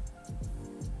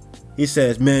 He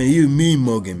says, man, you mean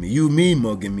mugging me. You mean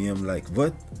mugging me. I'm like,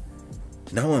 what?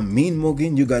 Now I'm mean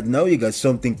mugging? You got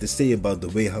something to say about the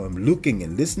way how I'm looking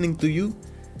and listening to you?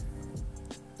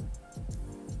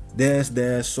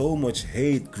 There's so much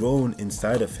hate grown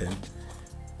inside of him,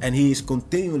 and he is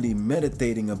continually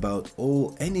meditating about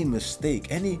any mistake,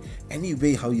 any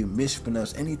way how you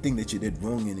mispronounce anything that you did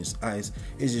wrong in his eyes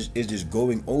is just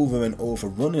going over and over,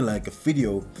 running like a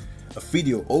video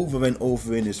over and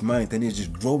over in his mind, and he's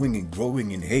just growing and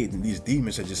growing in hate, and these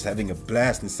demons are just having a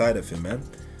blast inside of him, man.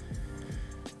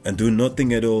 And do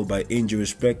nothing at all by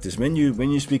injurious practice. When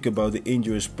you speak about the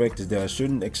injurious practice, there are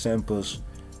certain examples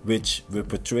which were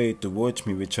portrayed towards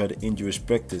me, which are the injurious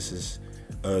practices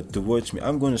towards me.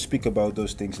 I'm going to speak about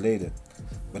those things later,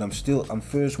 but I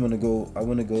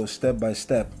want to go step by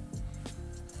step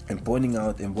and pointing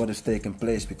out in what is taking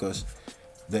place, because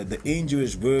the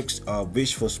injurious works are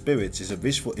wishful spirits, is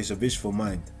a wishful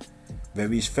mind, where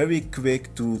he's very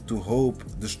quick to hope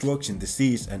destruction,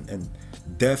 disease, and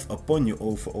death upon you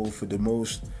over the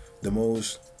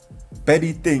most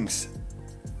petty things,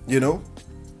 you know.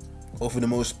 Over the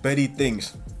most petty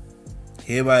things.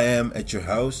 Here I am at your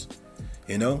house,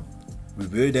 you know. We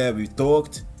were there, we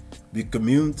talked, we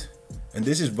communed, and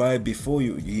this is why before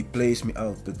he placed me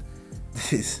out. But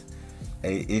this,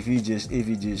 hey, if you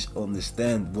just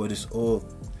understand what is all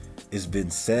is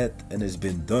been said and has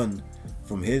been done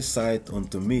from his side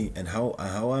unto me, and how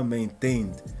I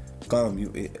maintained calm.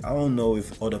 I don't know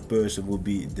if other person would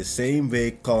be the same way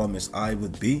calm as I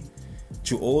would be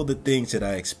through all the things that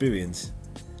I experienced.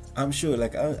 I'm sure,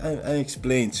 like I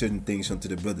explained certain things onto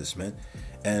the brothers, man,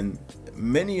 and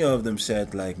many of them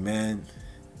said, like, man,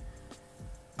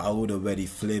 I would already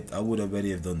flipped, I would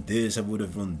already have done this, I would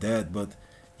have done that, but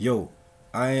yo,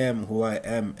 I am who I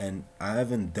am, and I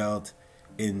haven't dealt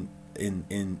in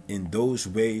those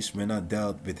ways when I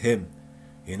dealt with him,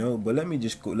 you know. But let me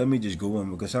just go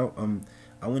on, because I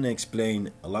want to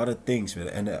explain a lot of things,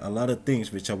 and a lot of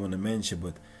things which I want to mention,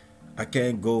 but I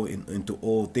can't go into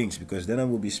all things, because then I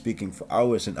will be speaking for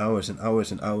hours and hours and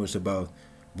hours and hours about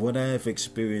what I have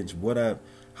experienced,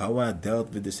 how I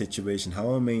dealt with the situation,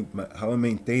 how I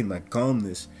maintained my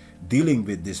calmness dealing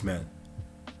with this man.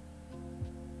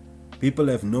 People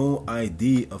have no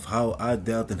idea of how I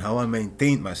dealt and how I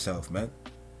maintained myself, man.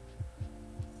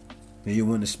 And you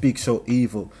want to speak so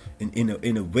evil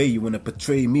in a way, you want to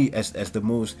portray me as the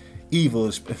most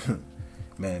evil.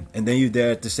 man. And then you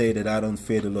dare to say that I don't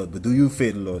fear the Lord. But do you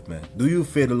fear the Lord, man? Do you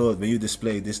fear the Lord when you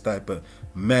display this type of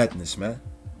madness, man?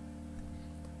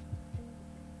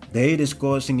 The hate is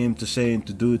causing him to say and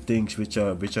to do things which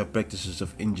are practices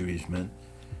of injuries, man.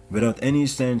 Without any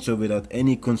sense or without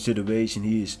any consideration,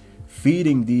 he is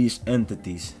feeding these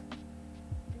entities.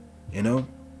 You know?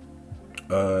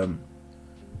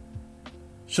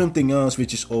 Something else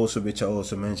which I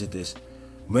also mentioned is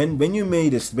when you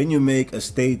make a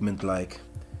statement like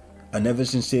I never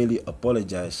sincerely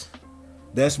apologize,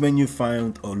 that's when you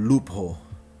find a loophole.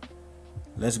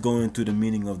 Let's go into the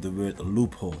meaning of the word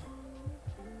loophole.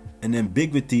 An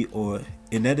ambiguity or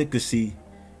inadequacy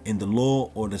in the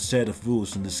law or the set of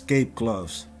rules, an escape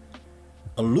clause.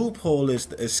 A loophole is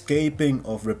the escaping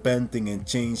of repenting and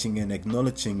changing and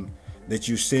acknowledging that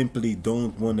you simply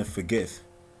don't want to forgive.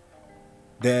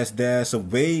 There's a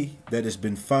way that has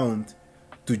been found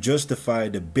to justify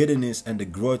the bitterness and the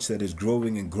grudge that is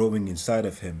growing and growing inside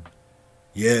of him.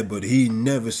 Yeah, but he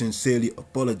never sincerely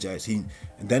apologized. And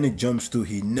then it jumps to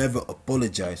he never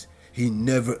apologized. He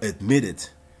never admitted.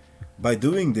 By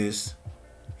doing this,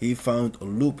 he found a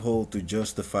loophole to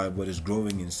justify what is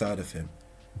growing inside of him.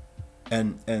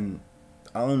 And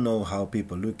I don't know how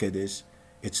people look at this.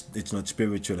 It's not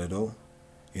spiritual at all.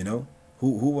 You know?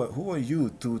 Who are you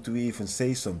to even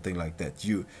say something like that?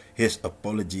 His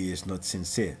apology is not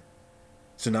sincere.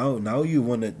 So now you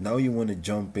wanna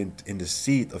jump in the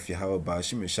seat of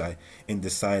Yahawashi in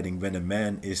deciding when a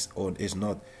man is or is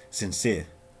not sincere.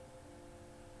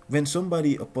 When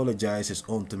somebody apologizes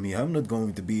unto me, I'm not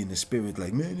going to be in the spirit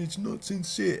like, man, it's not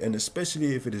sincere. And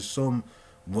especially if it is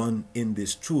someone in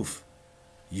this truth,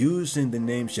 using the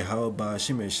name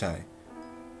Yahawashi.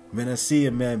 When I see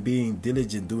a man being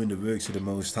diligent doing the works of the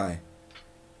Most High,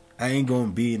 I ain't going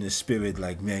to be in the spirit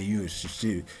like, man, you're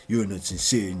sincere. You're not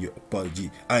sincere in your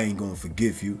apology. I ain't going to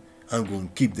forgive you. I'm going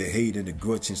to keep the hate and the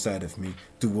grudge inside of me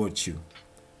towards you.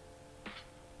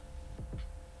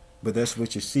 But that's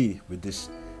what you see with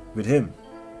him.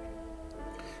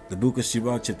 The book of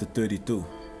Sirach, chapter 32.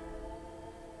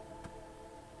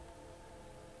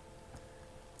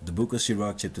 The book of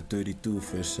Sirach, chapter 32,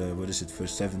 verse,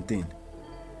 verse 17.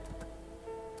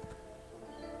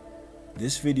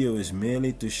 This video is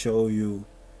merely to show you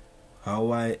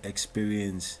how I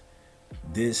experience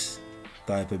this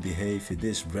type of behavior,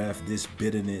 this wrath, this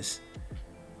bitterness,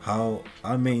 how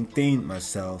I maintained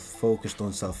myself focused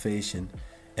on salvation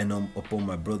and upon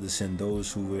my brothers and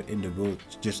those who were in the world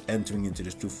just entering into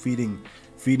this truth,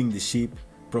 feeding the sheep,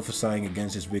 prophesying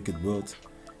against this wicked world,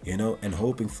 you know, and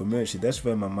hoping for mercy. That's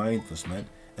where my mind was, man,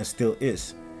 and still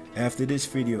is. After this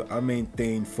video, I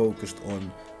maintain focused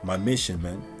on my mission,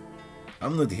 man.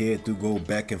 I'm not here to go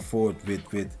back and forth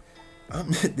with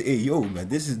I'm not, hey yo, man,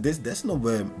 that's not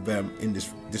where I'm in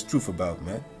this truth about,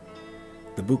 man.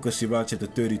 The book of Sirach, chapter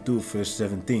 32, verse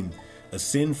 17. A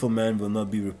sinful man will not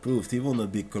be reproved. He will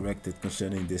not be corrected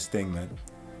concerning this thing, man.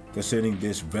 Concerning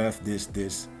this wrath,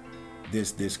 this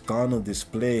carnal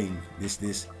displaying,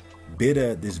 this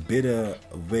bitter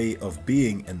way of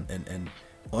being and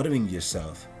ordering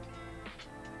yourself.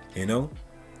 You know?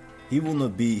 He's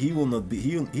not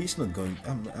going,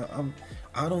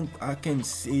 I can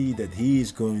see that he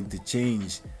is going to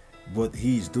change what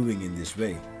he's doing in this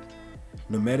way.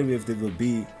 No matter if there will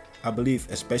be, I believe,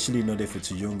 especially not if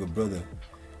it's a younger brother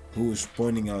who is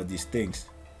pointing out these things.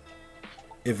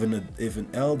 If an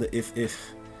elder,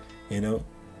 if you know,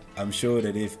 I'm sure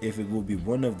that if it will be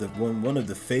one of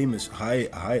the famous high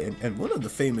and one of the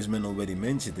famous men already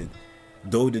mentioned it,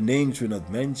 though the names were not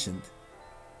mentioned,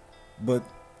 but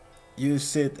you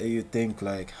sit and you think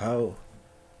like, how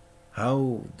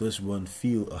does one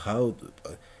feel? How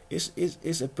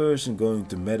is a person going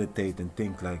to meditate and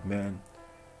think like, man,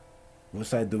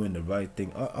 was I doing the right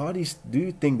thing? Do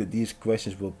you think that these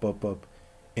questions will pop up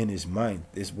in his mind?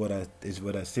 Is what I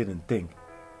sit and think.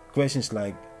 Questions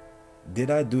like, did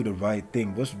I do the right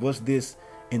thing? Was this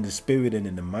in the spirit and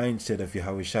in the mindset of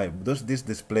Yahawashi? Does this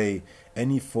display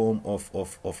any form of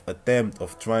attempt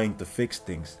of trying to fix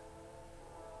things?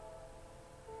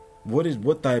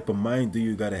 What type of mind do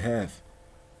you gotta have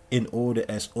in order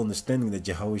as understanding that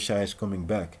Yahawashi is coming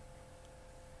back?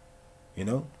 You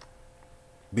know?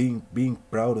 Being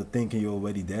proud of thinking you're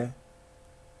already there?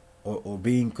 Or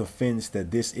being convinced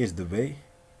that this is the way?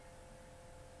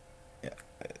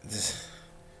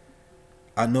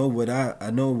 I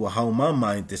know how my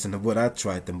mind is and what I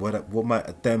tried and what my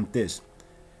attempt is.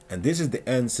 And this is the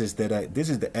answer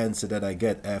that I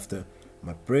get after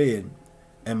my praying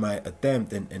and my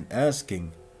attempt and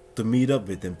asking to meet up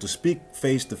with him, to speak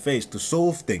face to face, to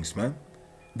solve things, man.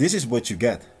 This is what you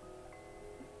get.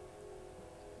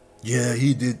 Yeah,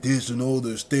 he did this and all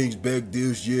those things back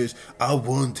those years. I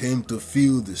want him to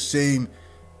feel the same.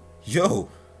 Yo,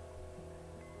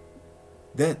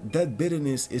 that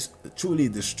bitterness is truly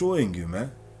destroying you,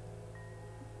 man.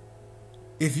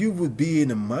 If you would be in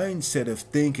a mindset of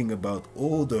thinking about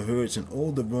all the hurts and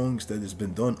all the wrongs that has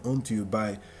been done unto you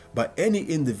by any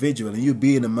individual, and you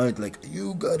be in a mind like,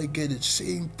 you gotta get the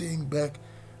same thing back,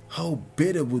 how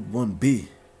bitter would one be?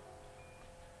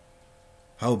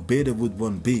 How bitter would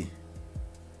one be?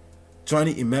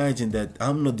 Trying to imagine that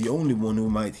I'm not the only one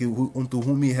unto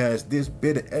whom he has this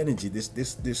bitter energy,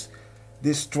 this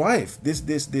strife,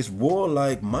 this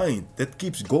warlike mind that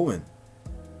keeps going.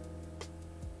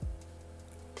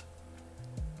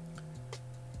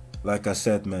 Like I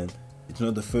said, man, it's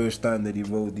not the first time that he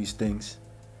wrote these things.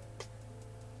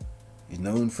 He's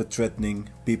known for threatening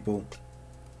people,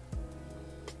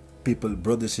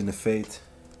 brothers in the faith.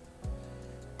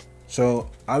 So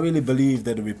I really believe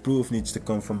that the reproof needs to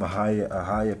come from a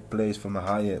higher place, from a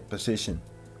higher position.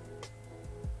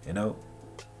 You know,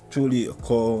 truly a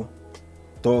call,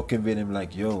 talking with him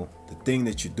like, yo, the thing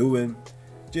that you're doing,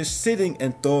 just sitting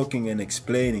and talking and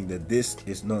explaining that this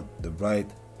is not the right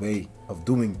way of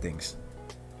doing things.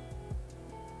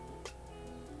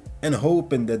 And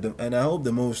hoping that I hope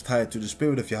the Most High, to the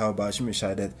Spirit of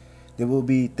Yahawashi, that they will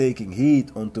be taking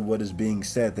heed unto what is being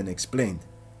said and explained.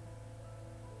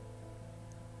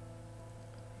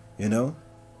 You know,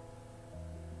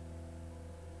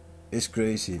 it's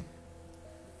crazy.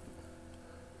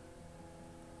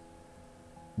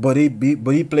 But he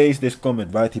plays this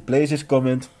comment, right? He plays his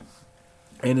comment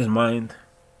in his mind.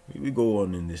 We go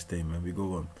on in this thing, man. We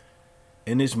go on.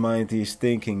 In his mind, he's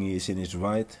thinking he is in his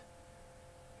right.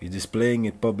 He's displaying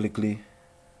it publicly,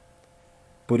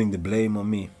 putting the blame on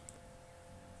me,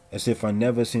 as if I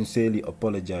never sincerely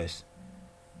apologized.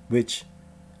 Which,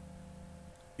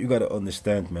 you gotta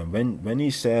understand, man. When he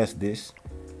says this,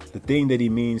 the thing that he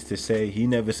means to say, he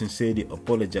never sincerely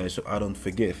apologized, so I don't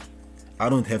forgive. I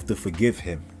don't have to forgive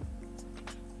him.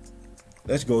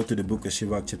 Let's go to the book of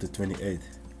Sirach, chapter 28.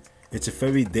 It's a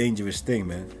very dangerous thing,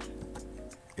 man.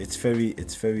 It's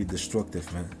very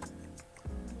destructive, man.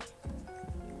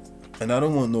 And I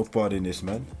don't want no part in this,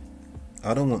 man.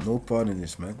 I don't want no part in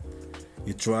this, man.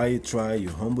 You try, you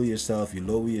humble yourself, you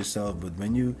lower yourself, but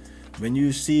when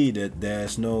you see that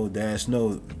there's no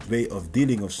way of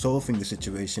dealing, of solving the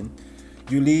situation,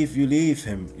 you leave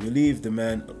him, you leave the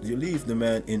man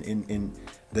in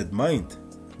that mind,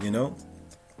 you know.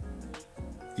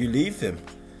 You leave him.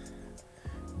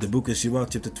 The book of Sirach,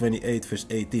 chapter 28, verse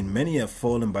 18. Many have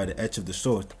fallen by the edge of the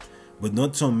sword, but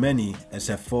not so many as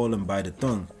have fallen by the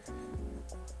tongue.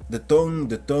 In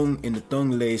the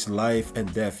tongue lays life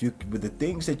and death. With the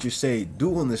things that you say,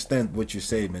 do understand what you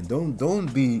say, man.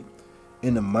 Don't be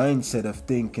in a mindset of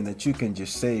thinking that you can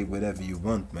just say whatever you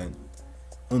want, man,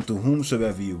 unto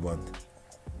whomsoever you want,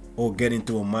 or get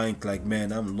into a mind like,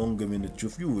 man, I'm longer in the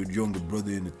truth. You were younger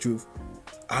brother in the truth.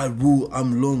 I rule,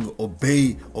 I'm longer.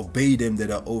 Obey them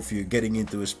that are over you. Getting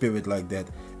into a spirit like that,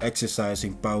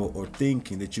 exercising power, or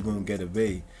thinking that you're going to get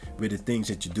away with the things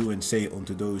that you do and say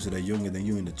unto those that are younger than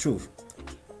you in the truth.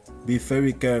 Be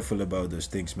very careful about those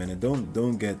things, man, and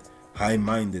don't get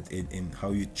high-minded in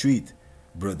how you treat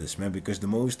brothers, man, because the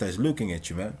Most High is looking at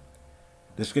you, man.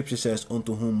 The scripture says,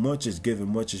 unto whom much is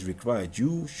given, much is required.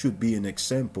 You should be an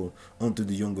example unto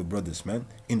the younger brothers, man,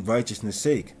 in righteousness'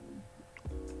 sake.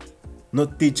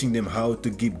 Not teaching them how to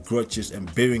keep grudges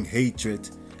and bearing hatred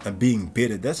and being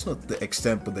bitter. That's not the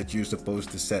example that you're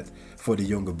supposed to set for the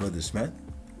younger brothers, man.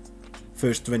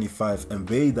 Verse 25, and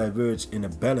weigh thy words in a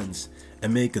balance,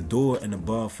 and make a door and a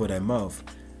bar for thy mouth.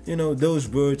 You know, those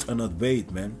words are not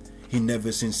weighed, man. He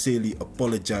never sincerely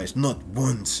apologized, not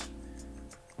once.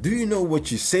 Do you know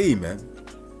what you say, man?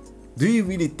 Do you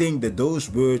really think that those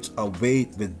words are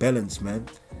weighed with balance, man?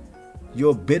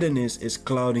 Your bitterness is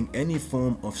clouding any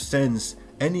form of sense,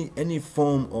 any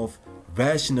form of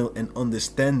rational and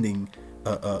understanding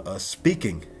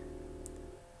speaking.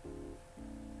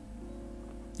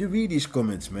 You read these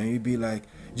comments, man, you be like,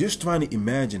 just trying to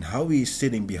imagine how he's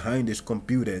sitting behind his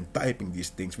computer and typing these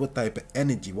things, what type of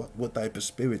energy, what type of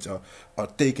spirits are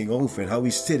taking over, and how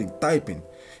he's sitting, typing,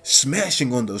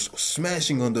 smashing on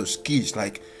those keys,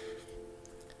 like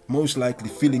most likely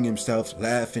feeling himself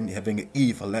laughing, having an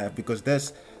evil laugh, because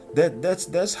that's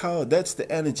the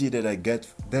energy that I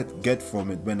get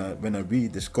from it when I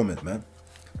read this comment, man.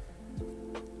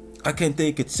 I can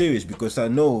take it serious because I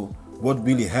know what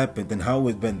really happened and how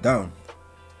it went down.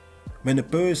 When a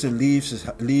person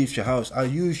leaves your house, I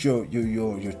use your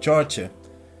charger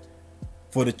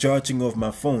for the charging of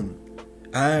my phone.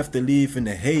 I have to leave in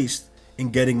a haste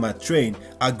in getting my train.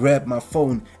 I grabbed my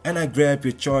phone and I grabbed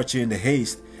your charger in the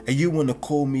haste, and you want to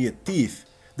call me a thief.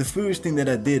 The first thing that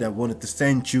I did, I wanted to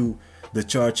send you the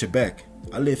charger back.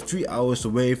 I live 3 hours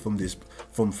away from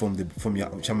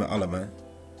Yamaahla, man.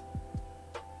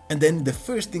 And then the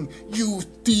first thing, you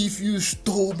thief, you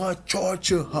stole my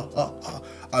charger. Ha ha ha.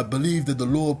 I believe that the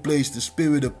Lord placed the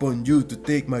spirit upon you to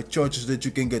take my charger so that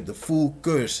you can get the full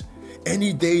curse.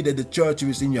 Any day that the charger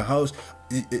is in your house,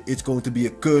 it's going to be a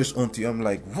curse onto you. I'm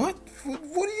like, what?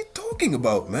 What are you talking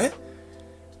about, man?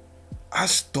 I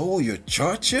stole your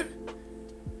charger?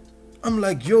 I'm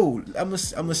like, yo, I'ma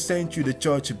send you the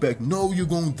charger back. No, you're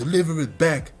going to deliver it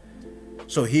back.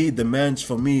 So he demands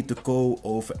for me to go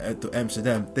over to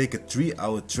Amsterdam, take a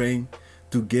 3-hour train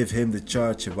to give him the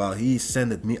charger while he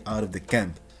sent me out of the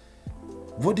camp.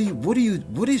 What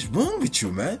is wrong with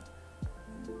you, man?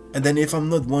 And then if I'm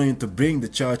not wanting to bring the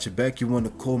charger back, you want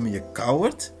to call me a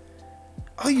coward?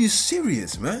 Are you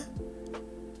serious, man?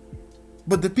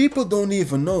 But the people don't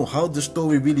even know how the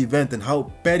story really went and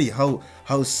how petty, how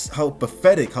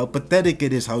pathetic, how pathetic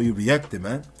it is how you reacted,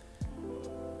 man.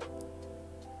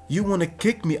 You want to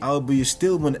kick me out, but you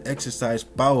still want to exercise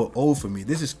power over me.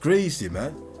 This is crazy,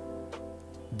 man.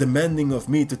 Demanding of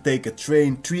me to take a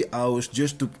train 3 hours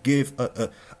just to give a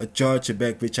charger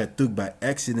back, which I took by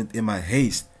accident in my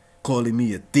haste. Calling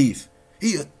me a thief.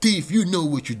 He a thief, you know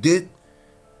what you did.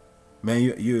 Man,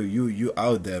 you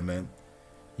out there, man.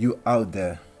 You out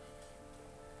there.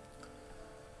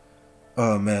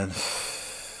 Oh, man.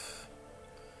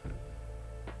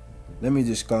 Let me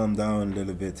just calm down a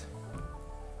little bit.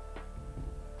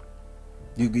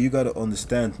 You gotta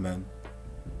understand, man.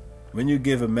 When you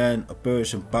give a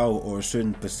person power or a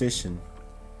certain position,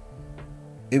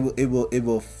 it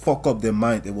will fuck up their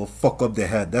mind. It will fuck up their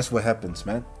head. That's what happens,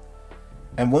 man.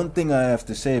 And one thing I have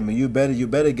to say, man, you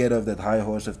better get off that high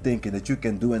horse of thinking that you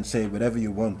can do and say whatever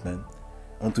you want, man.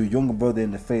 Unto your younger brother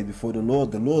in the faith before the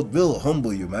Lord will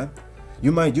humble you, man.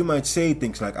 You might say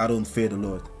things like, I don't fear the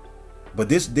Lord. But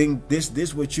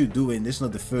this what you doing, this is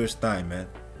not the first time, man.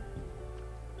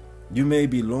 You may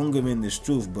be longer in this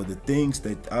truth, but the things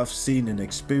that I've seen and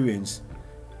experienced,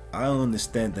 I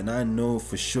understand and I know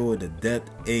for sure that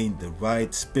ain't the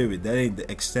right spirit. That ain't the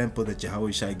example that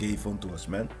Yahawashi gave unto us,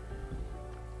 man.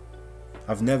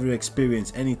 I've never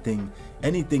experienced anything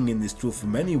in this truth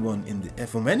from anyone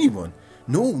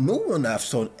No one I've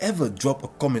saw ever drop a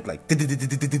comment like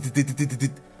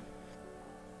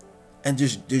and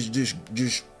just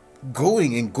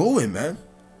going, man.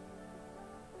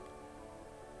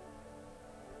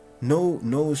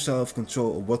 No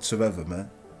self-control whatsoever, man.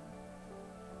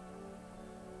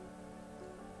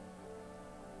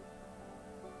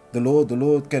 The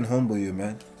Lord can humble you,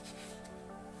 man.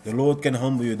 The Lord can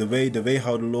humble you the way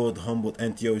how the Lord humbled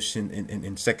Antiochus in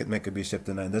 2nd Maccabees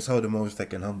chapter 9. That's how the Most High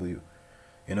can humble you.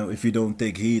 You know, if you don't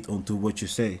take heed unto what you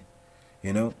say,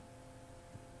 you know.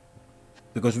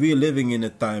 Because we are living in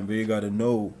a time where you gotta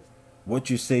know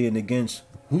what you say and against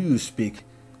who you speak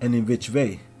and in which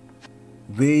way.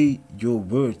 Weigh your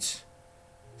words.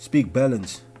 Speak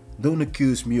balance. Don't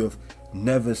accuse me of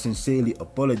never sincerely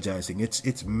apologizing.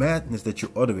 It's madness that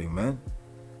you're uttering, man.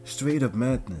 Straight up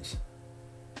madness.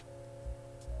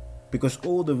 Because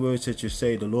all the words that you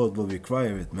say, the Lord will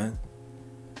require it, man.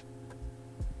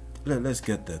 Let's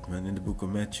get that, man, in the book of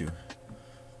Matthew.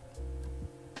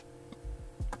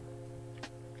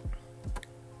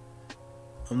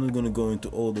 I'm not going to go into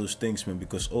all those things, man,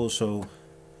 because also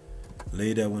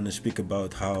later I want to speak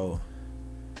about how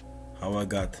I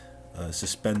got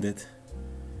suspended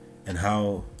and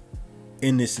how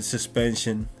in this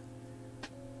suspension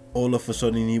all of a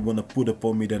sudden he want to put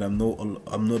upon me that I'm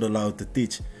not allowed to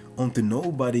teach. Unto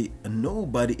nobody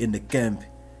in the camp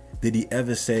did he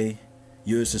ever say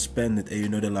you're suspended and you're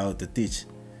not allowed to teach.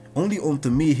 Only unto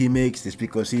me he makes this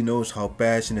because he knows how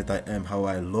passionate I am, how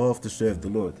I love to serve the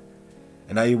Lord.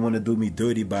 And now you want to do me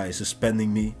dirty by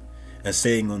suspending me and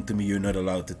saying unto me you're not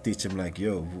allowed to teach. I'm like,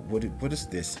 yo, what is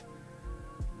this?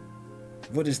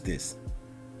 What is this?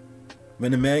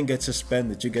 When a man gets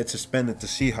suspended, you get suspended to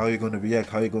see how you're going to react,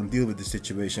 how you're going to deal with the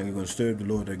situation, you're going to serve the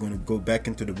Lord, you're going to go back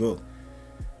into the world.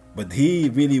 But he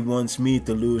really wants me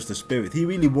to lose the spirit. He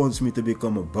really wants me to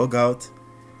become a bug out,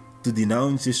 to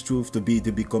denounce this truth, to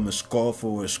become a scoffer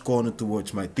or a scorner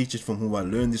towards my teachers from whom I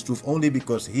learned this truth, only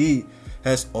because he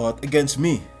has aught against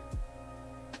me.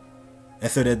 And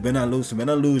so that when I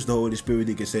lose the Holy Spirit,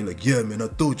 he can say like, yeah, man, I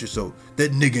told you so.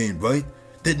 That nigga ain't right.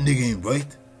 That nigga ain't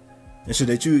right. And so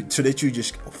that you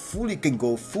just fully can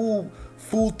go full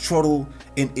throttle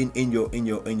in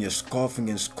your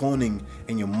scoffing and scorning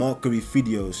and your mockery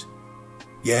videos,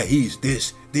 Yeah, he's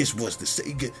this. This was the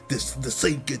saint, the saint, the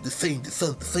saint, the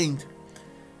son, the saint.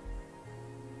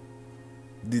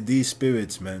 These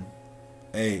spirits, man.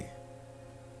 Hey,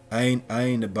 I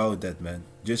ain't about that, man.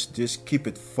 Just keep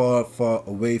it far, far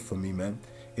away from me, man.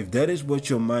 If that is what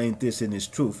your mind is in his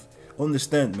truth,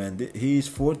 understand, man. He's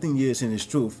 14 years in his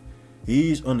truth.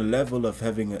 He's on the level of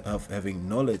having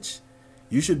knowledge.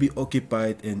 You should be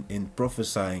occupied in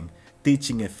prophesying,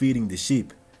 teaching, and feeding the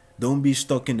sheep. Don't be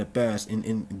stuck in the past,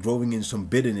 in growing in some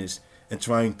bitterness and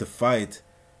trying to fight,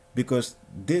 because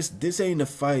this ain't a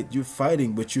fight. You're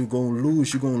fighting, but you're gonna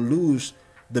lose. You're gonna lose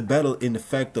the battle in the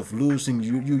fact of losing.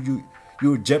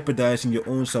 You're jeopardizing your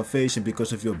own salvation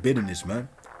because of your bitterness, man.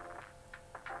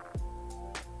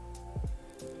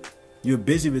 You're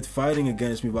busy with fighting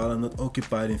against me while I'm not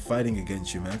occupied in fighting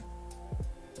against you, man.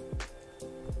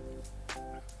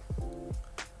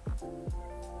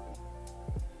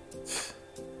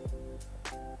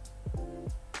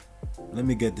 Let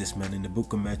me get this, man. In the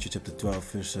book of Matthew chapter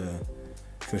 12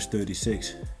 verse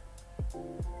 36.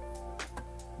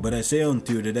 But I say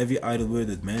unto you that every idle word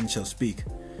that man shall speak,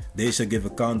 they shall give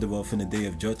account thereof in the day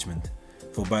of judgment.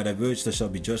 For by thy words thou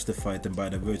shalt be justified, and by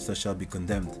thy words thou shalt be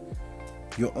condemned.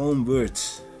 Your own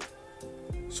words.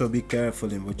 So be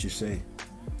careful in what you say.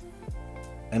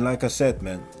 And like I said,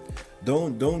 man,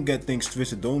 don't get things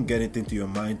twisted. Don't get it into your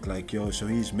mind like, yo, so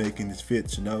he's making this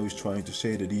fit, so now he's trying to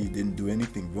say that he didn't do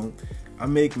anything wrong. I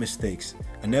make mistakes.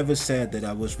 I never said that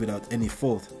I was without any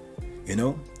fault, you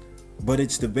know. But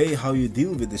it's the way how you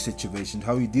deal with the situation,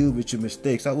 how you deal with your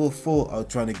mistakes. I will fall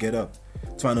out trying to get up,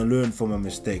 trying to learn from my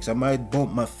mistakes. I might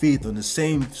bump my feet on the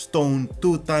same stone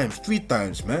 2 times, 3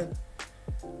 times, man.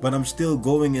 But I'm still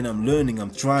going and I'm learning, I'm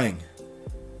trying.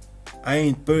 I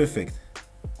ain't perfect,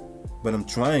 but I'm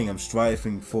trying, I'm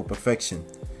striving for perfection.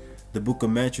 The book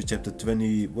of Matthew chapter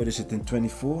 20, what is it, in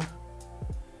 24?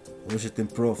 Or is it in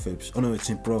Proverbs? Oh no, it's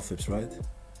in Proverbs, right?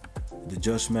 The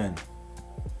just man.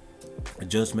 A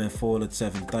just man falleth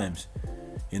 7 times.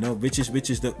 You know, which is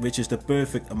the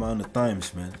perfect amount of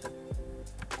times, man.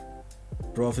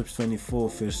 Proverbs 24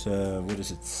 verse what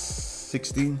is it,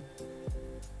 16?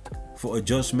 For a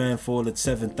just man falleth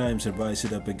 7 times and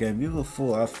riseth up again. We will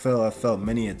fall. I fell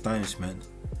many a times, man.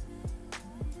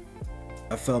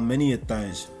 I fell many a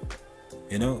times,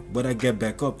 you know, but I get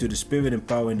back up to the spirit and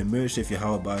power and the mercy of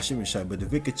Yahawah. But the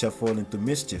wicked shall fall into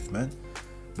mischief, man.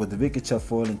 But the wicked shall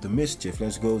fall into mischief.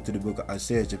 Let's go to the book of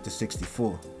Isaiah chapter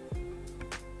 64.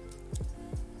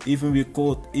 Even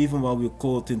while we're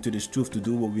called into this truth to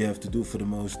do what we have to do for the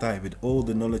Most High, with all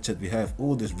the knowledge that we have,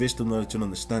 all this wisdom, knowledge, and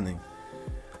understanding,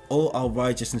 all our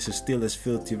righteousness is still as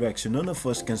filthy rags. So none of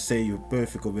us can say you're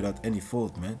perfect or without any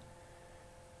fault, man.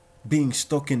 Being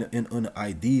stuck in an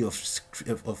idea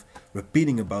of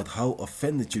repeating about how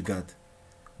offended you got.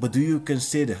 But do you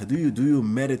consider, do you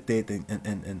meditate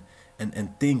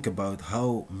and think about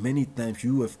how many times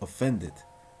you have offended?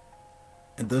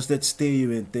 And does that stay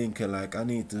you in thinking like, I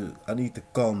need to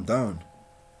calm down,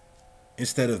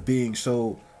 instead of being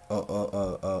so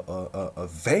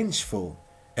vengeful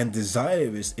and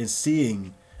desirous in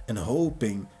seeing and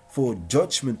hoping for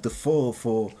judgment to fall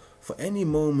for any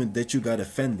moment that you got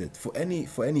offended, for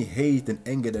any hate and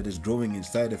anger that is growing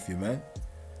inside of you, man.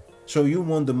 So you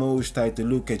want the Most High to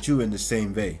look at you in the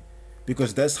same way,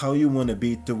 because that's how you want to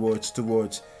be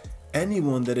towards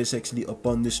anyone that is actually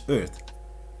upon this earth.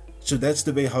 So that's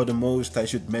the way how the Most High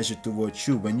should measure towards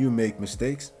you when you make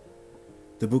mistakes.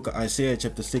 The book of Isaiah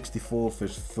chapter 64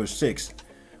 verse 6.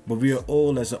 But we are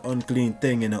all as an unclean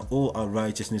thing, and all our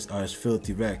righteousness are as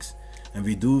filthy rags. And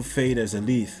we do fade as a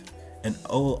leaf, and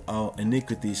all our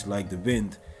iniquities like the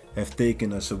wind have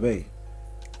taken us away.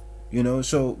 You know,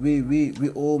 so we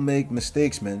all make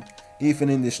mistakes, man. Even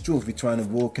in this truth, we're trying to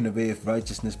walk in the way of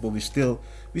righteousness, but we still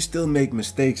make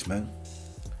mistakes, man.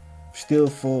 We still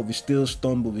fall, we still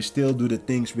stumble, we still do the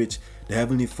things which the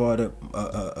Heavenly Father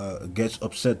gets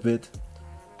upset with.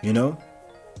 You know,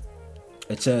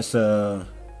 it says,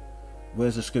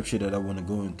 where's the scripture that I want to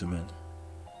go into, man?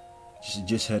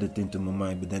 Just had it into my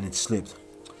mind, but then it slipped.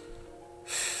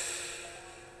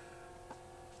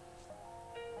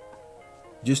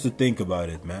 Just to think about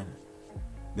it, man.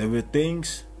 There were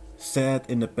things said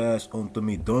in the past unto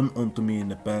me, done unto me in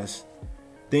the past,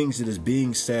 things that is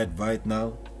being said right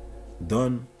now,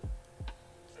 done,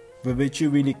 but which you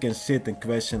really can sit and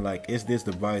question, like, is this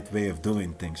the right way of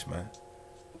doing things, man?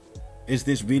 Is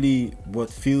this really what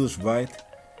feels right?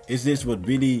 Is this what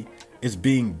really is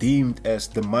being deemed as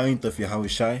the mind of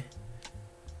Yahawashi?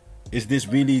 Is this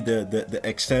really the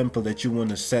example that you want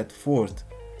to set forth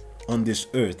on this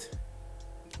earth,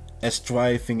 as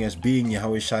striving, as being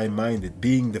Yahawashi minded,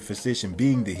 being the physician,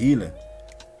 being the healer?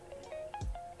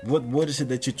 What is it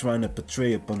that you're trying to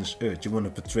portray upon this earth? You want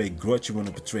to portray grudge, you want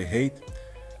to portray hate,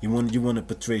 you want to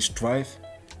portray strife.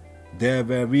 There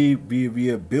where we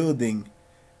are building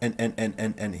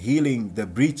and healing the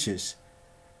breaches.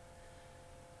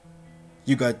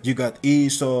 You got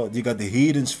Esau, you got the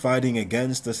heathens fighting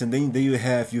against us, and then you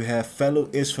have fellow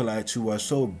Israelites who are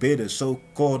so bitter, so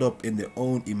caught up in their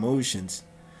own emotions,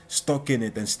 stuck in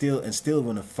it, and still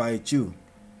want to fight you.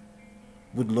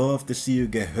 Would love to see you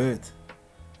get hurt.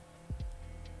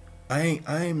 I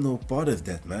am no part of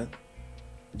that, man.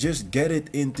 Just get it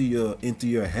into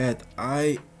your head.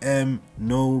 I am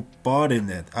no part in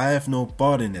that. I have no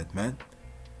part in it, man.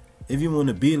 If you want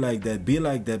to be like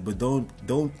that, but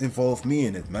don't involve me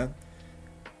in it, man.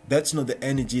 That's not the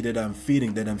energy that I'm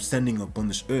feeding, that I'm sending upon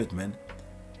this earth, man.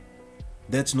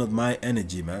 That's not my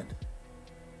energy, man.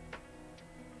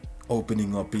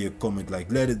 Opening up your comment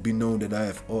like, let it be known that I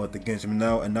have aught against him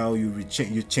now, and now you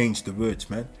change the words,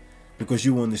 man, because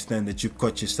you understand that you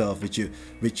cut yourself with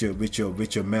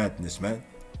your madness, man.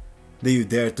 Then you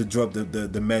dare to drop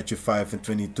the Matthew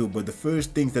 5:22, but the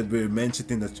first things that were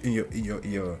mentioned in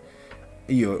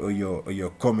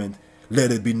your comment,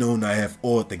 let it be known I have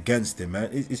aught against him,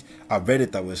 man. I read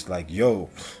it, I was like, yo.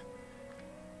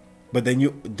 But then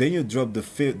you drop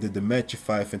the Matthew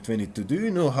 5:22. Do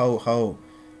you know how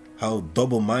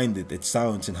double-minded it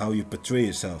sounds and how you portray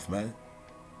yourself, man?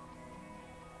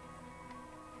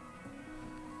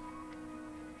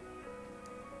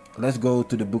 Let's go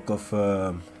to the book of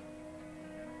 1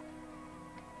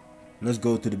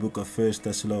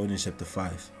 Thessalonians chapter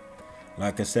 5.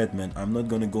 Like I said, man, I'm not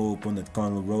gonna go upon that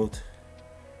carnal road.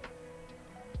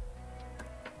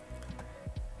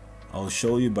 I'll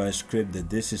show you by script that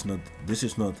this is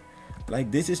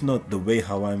not the way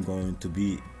how I'm going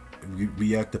to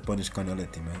react upon his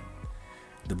carnality, man.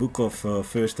 The book of 1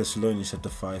 Thessalonians chapter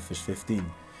 5 verse 15.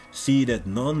 See that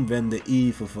none render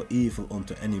evil for evil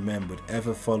unto any man, but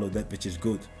ever follow that which is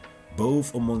good,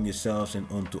 both among yourselves and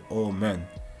unto all men.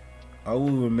 I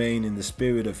will remain in the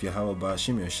spirit of Yahawah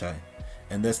Simeon.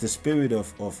 And that's the spirit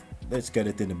of let's get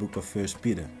it in the book of 1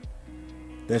 Peter.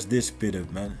 That's this spirit,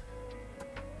 man.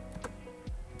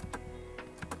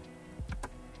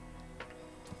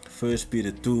 First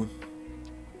Peter 2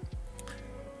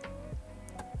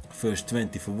 verse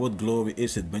 20. For what glory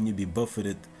is it when you be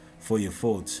buffeted for your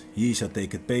faults? Ye shall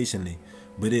take it patiently.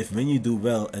 But if when you do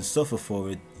well and suffer for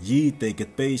it, ye take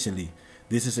it patiently,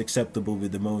 this is acceptable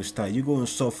with the Most High. You go and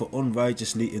suffer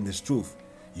unrighteously in this truth.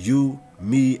 You,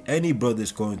 me, any brother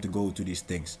is going to go to these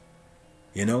things.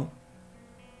 You know?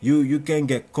 You can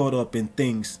get caught up in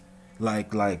things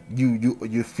like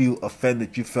you feel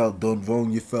offended, you felt done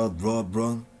wrong, you felt robbed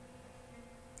wrong,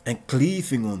 and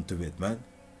cleaving onto it, man.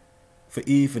 For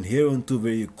even hereunto were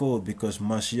you called, because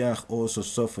Mashiach also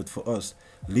suffered for us,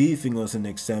 leaving us an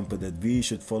example that we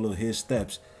should follow his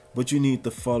steps. But you need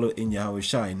to follow in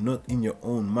Yahawashi, not in your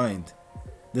own mind.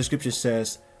 The scripture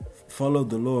says, follow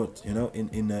the Lord, you know,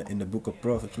 in the book of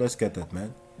Proverbs. Let's get that,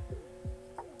 man.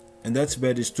 And that's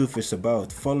where this truth is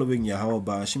about. Following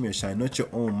Yahawah Simeon, not your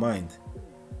own mind,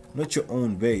 not your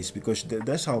own ways, because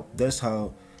that's how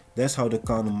the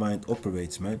carnal mind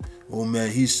operates, man. Oh man,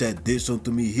 he said this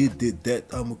unto me, he did that,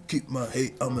 I'ma keep my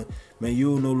hate, man,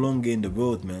 you're no longer in the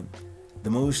world, man. The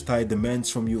Most High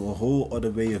demands from you a whole other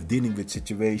way of dealing with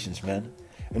situations, man.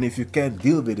 And if you can't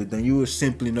deal with it, then you are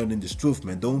simply not in this truth,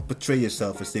 man. Don't portray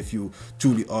yourself as if you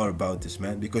truly are about this,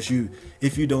 man. Because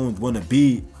if you don't want to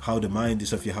be how the mind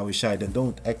is of Yahawashi, then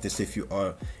don't act as if you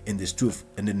are in this truth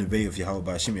and in the way of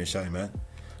Yahawah Simeon, man.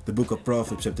 The book of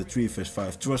Proverbs chapter 3 verse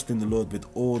 5. Trust in the Lord with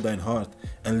all thine heart,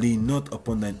 and lean not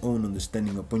upon thine own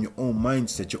understanding, upon your own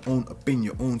mindset, your own opinion,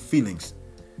 your own feelings.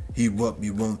 He rubbed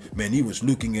me wrong, man. He was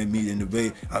looking at me in the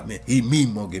way, he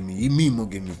mean mugging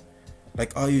me.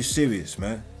 Like, are you serious,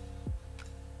 man?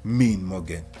 Mean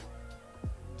mugging.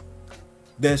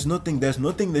 There's nothing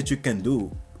that you can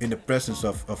do in the presence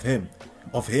of him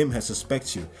that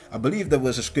suspects you. I believe there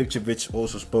was a scripture which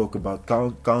also spoke about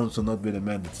counsel not with a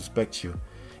man that suspects you.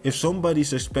 If somebody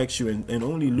suspects you and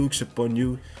only looks upon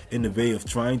you in the way of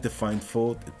trying to find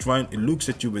fault, it looks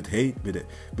at you with hate,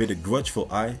 with a grudgeful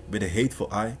eye, with a hateful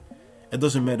eye, it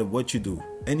doesn't matter what you do.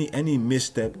 Any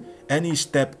misstep, any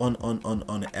step on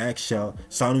an eggshell,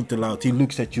 sounding too loud, he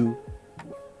looks at you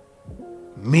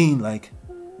mean like,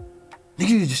 nigga,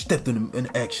 you just stepped on an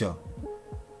eggshell.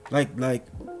 Like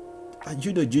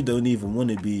you don't even want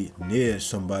to be near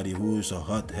somebody who is a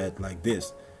hothead like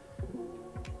this.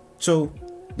 So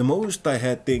the Most High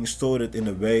had things sorted in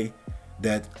a way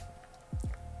that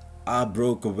I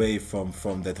broke away from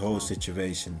that whole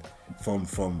situation,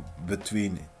 from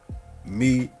between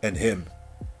me and him.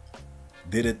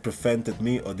 Did it prevented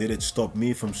me, or did it stop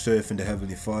me from serving the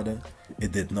Heavenly Father?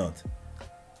 It did not.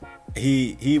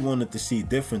 He wanted to see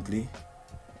differently,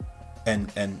 and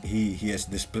he has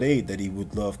displayed that he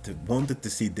wanted to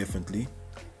see differently,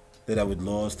 that I would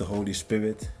lose the Holy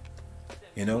Spirit.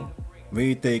 You know, when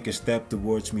you take a step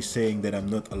towards me saying that I'm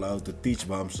not allowed to teach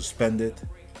while I'm suspended,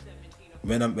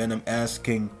 when I'm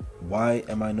asking why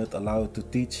am I not allowed to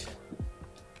teach,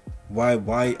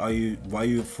 why are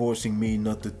you forcing me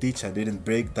not to teach? I didn't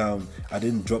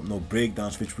drop no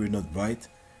breakdowns which were not right.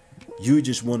 You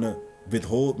just want to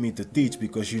withhold me to teach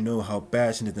because you know how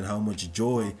passionate and how much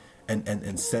joy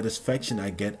and satisfaction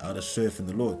I get out of serving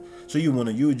the Lord. So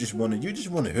you just want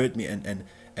to hurt me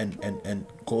and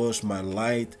cause my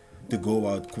light to go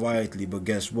out quietly. But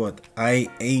guess what? I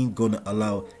ain't gonna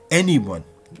allow anyone,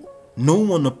 no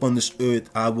one upon this earth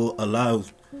I will allow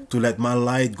to let my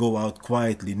light go out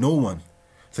quietly. No one.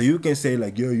 So you can say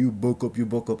like, yeah, you buck up.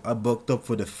 I bucked up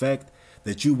for the fact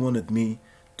that you wanted me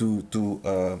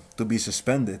to be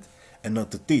suspended and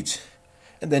not to teach.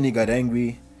 And then he got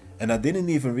angry, and I didn't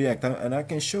even react. And I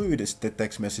can show you the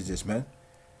text messages, man.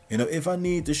 You know, if I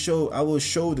need to show, I will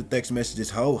show the text messages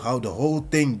how the whole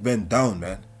thing went down,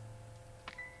 man.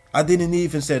 I didn't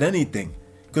even say anything,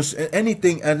 because I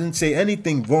didn't say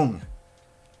anything wrong.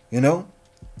 You know.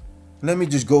 Let me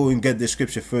just go and get the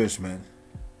scripture first, man.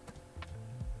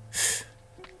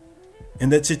 In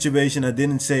that situation, I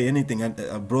didn't say anything.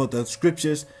 I brought out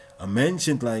scriptures. I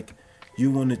mentioned like,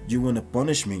 you want to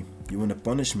punish me. You want to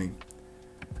punish me.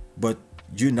 But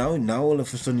you now all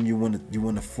of a sudden you want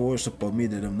to force upon me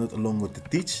that I'm not longer to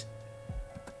teach.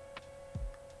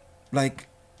 Like,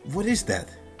 what is that?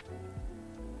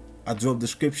 I dropped the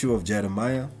scripture of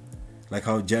Jeremiah. Like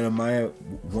how Jeremiah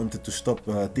wanted to stop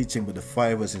teaching, but the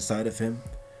fire was inside of him.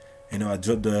 You know, I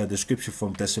dropped the scripture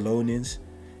from Thessalonians.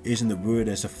 Isn't the word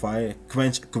as a fire?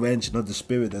 Quench not the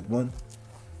spirit, that one.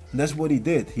 And that's what he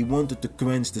did. He wanted to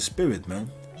quench the spirit, man.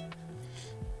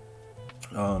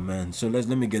 Oh, man. So let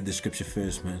me get the scripture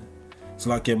first, man. It's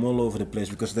like I'm all over the place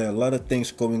because there are a lot of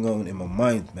things going on in my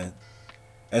mind, man.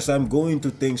 As I'm going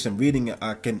through things and reading it,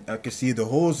 I can see the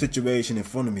whole situation in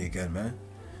front of me again, man.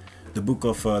 The book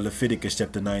of Leviticus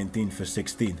chapter 19 verse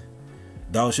 16.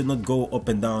 Thou shalt not go up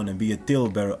and down and be a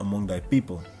talebearer among thy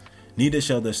people, neither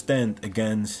shalt thou stand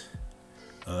against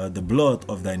the blood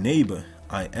of thy neighbor.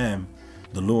 I am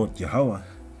the Lord Yahawah.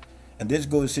 And this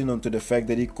goes in onto the fact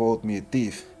that he called me a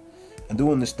thief. And do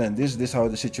understand, this is how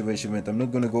the situation went. I'm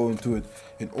not going to go into it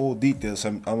in all details.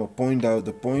 I'm going to point out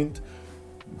the point.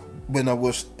 When I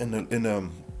was in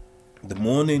the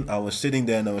morning, I was sitting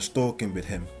there and I was talking with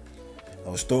him.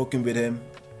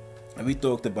 And we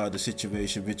talked about the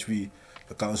situation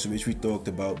the council which we talked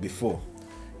about before.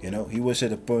 You know, he was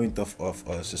at a point of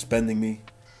suspending me,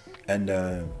 and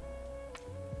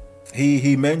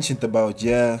he mentioned about,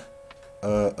 you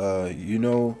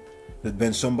know, that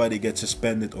when somebody gets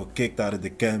suspended or kicked out of the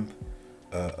camp,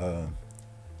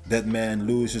 that man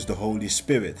loses the Holy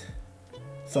Spirit.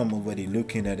 So I'm already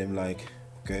looking at him like,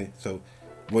 okay, so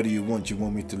what do you want? You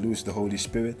want me to lose the Holy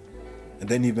Spirit? And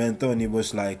then he went on, he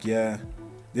was like, yeah,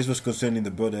 this was concerning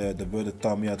the brother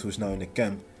Tamiat, who's now in the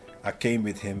camp. I came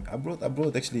with him. I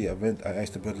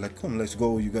asked the brother, like, come, let's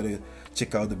go, you gotta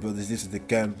check out the brothers, this is the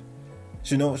camp.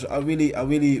 So, you know, so I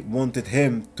really wanted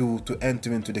him to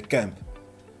enter into the camp.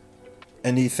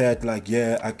 And he said like,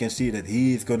 yeah, I can see that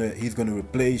he's gonna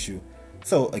replace you.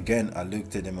 So again, I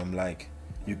looked at him, I'm like,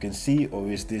 you can see, or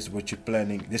is this what you're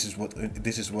planning? This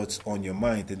is what's on your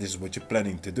mind, and this is what you're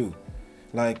planning to do.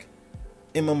 Like,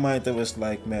 in my mind, I was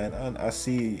like, man, I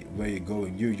see where you're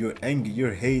going. Your anger,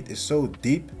 your hate is so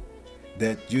deep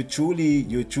that you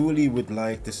truly would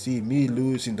like to see me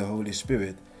losing the Holy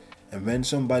Spirit. And when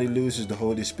somebody loses the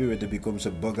Holy Spirit, it becomes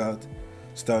a bug out,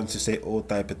 starts to say all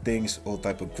type of things, all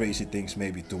type of crazy things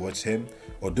maybe towards him,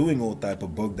 or doing all type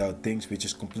of bugged out things which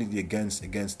is completely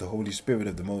against the Holy Spirit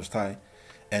of the Most High,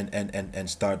 and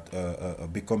start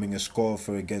becoming a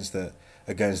scoffer against the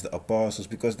apostles,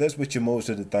 because that's what you most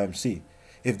of the time see.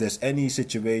 If there's any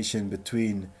situation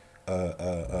between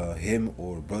him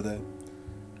or a brother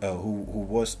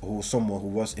someone who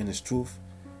was in his truth,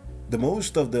 the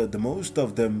most of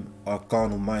them are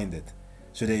carnal minded.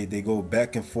 So they go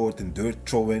back and forth in dirt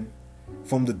throwing.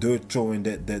 From the dirt throwing,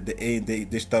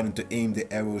 they're starting to aim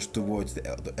the arrows towards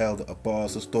the elder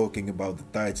apostles, talking about the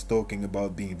tithes, talking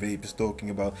about being rapists, talking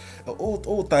about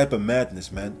all type of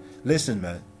madness, man. Listen,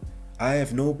 man, I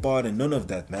have no part in none of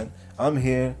that, man. I'm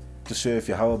here to serve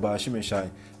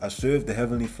Yahawah. I served the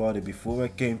Heavenly Father before I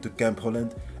came to Camp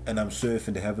Holland, and I'm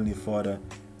serving the Heavenly Father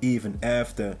even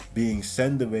after being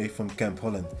sent away from Camp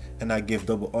Holland. And I give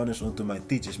double honors unto my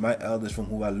teachers, my elders, from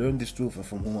whom I learned this truth and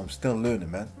from whom I'm still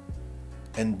learning, man.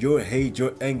 And your hate,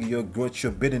 your anger, your grudge,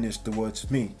 your bitterness towards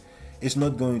me is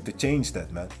not going to change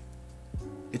that, man.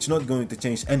 It's not going to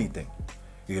change anything,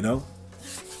 you know.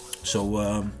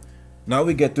 So now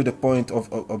we get to the point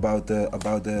of about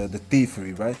the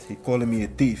thievery, right? He calling me a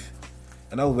thief,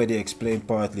 and I already explained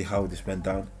partly how this went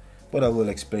down, but I will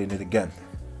explain it again.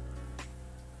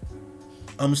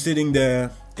 I'm sitting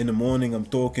there in the morning, I'm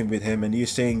talking with him, and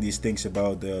he's saying these things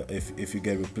about if you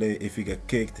get replaced, if you get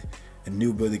kicked, and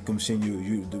nobody comes in,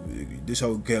 this is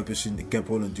how it happens in the Camp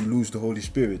Holland, you lose the Holy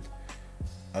Spirit.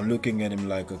 I'm looking at him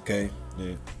like, okay,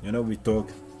 yeah, you know, we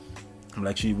talk. I'm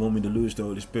like, so you want me to lose the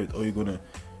Holy Spirit, or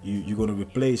you're gonna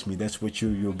replace me? That's what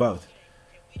you're about.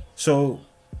 So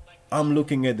I'm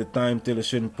looking at the time till a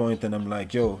certain point, and I'm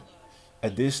like, yo,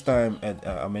 at this time,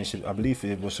 I mentioned, I believe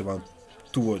it was around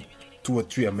 2 or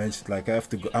 3. I mentioned, like, I have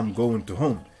to go, I'm going to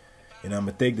home, and I'm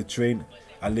gonna take the train.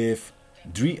 I live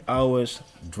 3 hours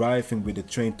driving with the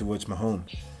train towards my home.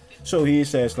 So he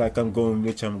says, like, I'm going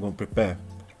with you, I'm going to prepare.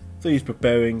 So he's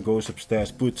preparing, goes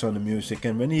upstairs, puts on the music,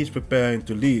 and when he's preparing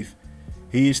to leave,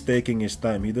 he is taking his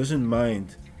time. He doesn't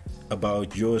mind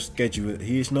about your schedule.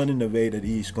 He is not in a way that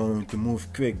he's going to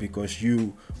move quick because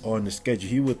you are on the schedule.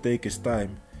 He will take his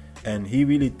time, and he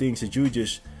really thinks that you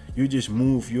just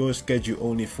move your schedule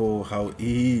only for how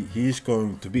he is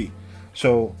going to be.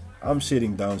 So I'm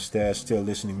sitting downstairs still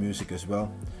listening to music as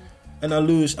well, and I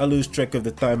lose track of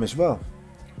the time as well,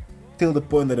 till the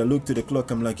point that I look to the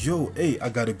clock. I'm like, yo, hey, I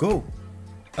gotta go.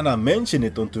 And I mentioned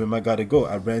it onto him, I gotta go.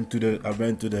 I ran to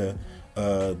the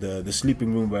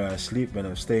sleeping room where I sleep when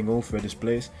I'm staying over at this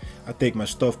place. I take my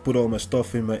stuff, put all my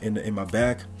stuff in my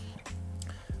bag,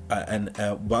 and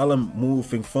while I'm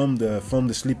moving from the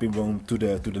sleeping room to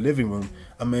the living room,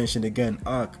 I mentioned again,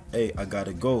 hey, I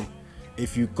gotta go.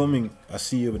 If you coming, I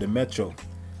see you with the metro.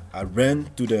 I ran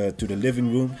to the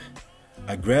living room.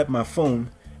 I grabbed my phone,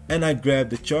 and I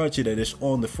grabbed the charger that is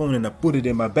on the phone, and I put it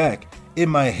in my bag. In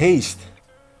my haste,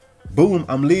 boom,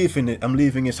 I'm leaving it. I'm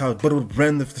leaving his house. But I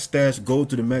ran up the stairs, go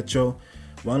to the metro.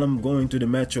 While I'm going to the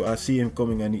metro, I see him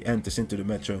coming, and he enters into the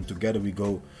metro, and together we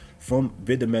go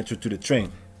with the metro to the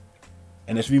train.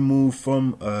 And as we move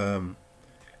from,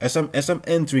 as I'm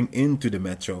entering into the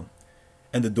metro,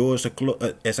 and the doors are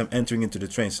as I'm entering into the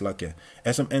train,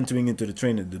 as I'm entering into the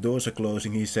train and the doors are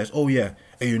closing, he says, oh yeah,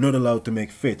 and you're not allowed to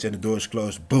make fits, and the doors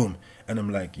close, boom. And I'm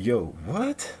like, yo,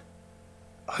 what?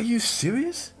 Are you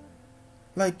serious?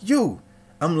 Like, yo,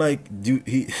 I'm like, dude,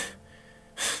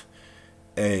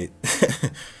 hey,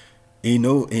 he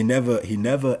never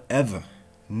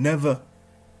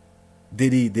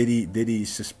did he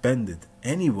suspended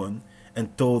anyone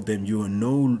and told them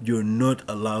you're not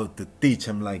allowed to teach.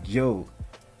 I'm like, yo,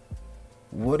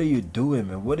 what are you doing,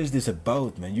 man? What is this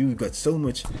about, man? You got so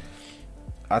much.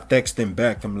 I text him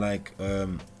back. I'm like,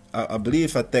 I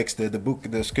believe I texted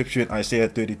the scripture in Isaiah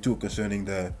 32 concerning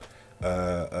the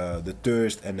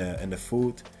thirst and the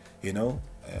food, you know.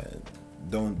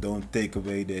 Don't take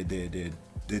away the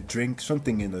drink,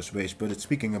 something in those ways, but it's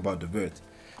speaking about the word.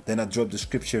 Then I dropped the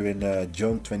scripture in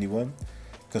John 21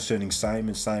 concerning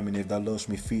Simon, if thou lovest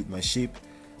me, feed my sheep.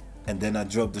 And then I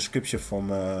dropped the scripture from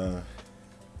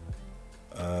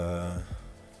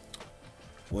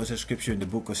what's that scripture in the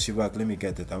book of Sirach? Let me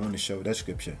get it. I want to show that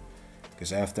scripture,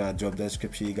 because after I dropped that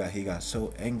scripture, he got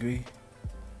so angry.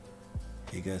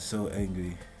 He got so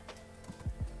angry,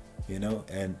 you know,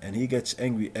 and he gets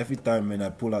angry every time when I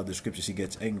pull out the scriptures. He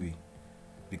gets angry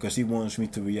because he wants me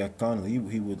to react carnal.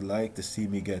 He would like to see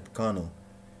me get carnal,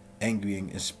 angry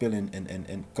and spilling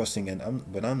and cussing,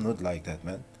 but I'm not like that,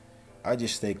 man. I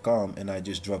just stay calm and I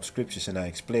just drop scriptures and I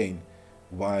explain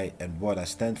why and what I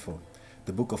stand for.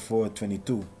 The book of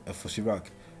 4:22 for Sirach,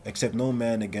 accept no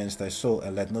man against thy soul,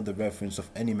 and let not the reverence of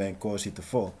any man cause thee to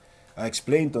fall. I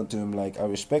explained unto him, like, I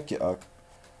respect you, Ak,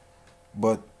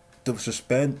 but to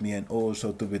suspend me and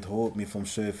also to withhold me from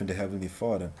serving the Heavenly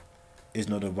Father is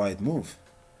not a right move.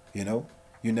 You know,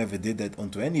 you never did that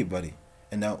unto anybody.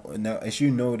 And now as you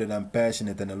know that I'm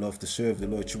passionate and I love to serve the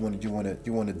Lord, you want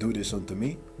to do this unto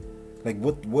me? Like,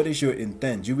 what is your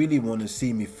intent? You really want to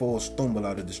see me stumble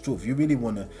out of this truth? You really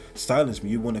want to silence me?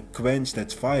 You want to quench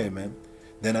that fire, man?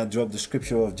 Then I dropped the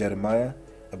scripture of Jeremiah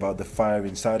about the fire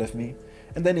inside of me,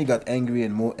 and then he got angry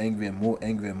and more angry and more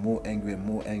angry and more angry and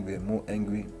more angry and more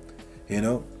angry, you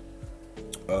know,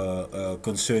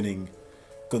 concerning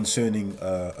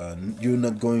you're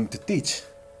not going to teach,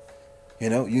 you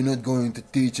know, you're not going to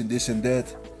teach and this and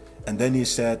that. And then he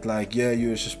said, like, yeah,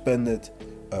 you're suspended.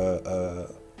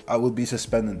 I will be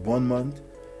suspended 1 month,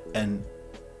 and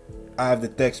I have the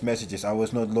text messages. I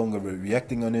was no longer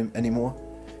reacting on him anymore.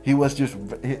 He was just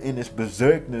in his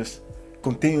berserkness,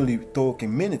 continually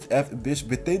talking minutes after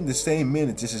within the same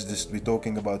minutes. We're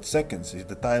talking about seconds.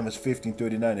 The time is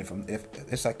 15:39.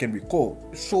 If I can recall,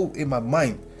 so in my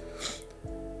mind,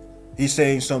 he's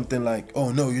saying something like,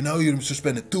 "Oh no, you're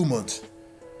suspended 2 months.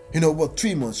 You know what?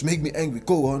 3 months. Make me angry.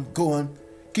 Go on,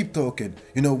 keep talking.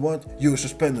 You know what? You're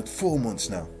suspended 4 months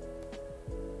now.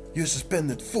 You're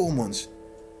suspended 4 months.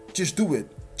 Just do it.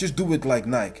 Just do it like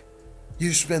Nike.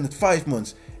 You suspended 5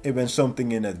 months." It went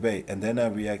something in that way, and then I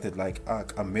reacted like,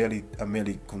 I'm merely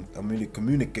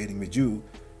communicating with you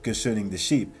concerning the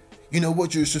sheep. You know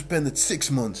what? You're suspended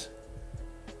 6 months.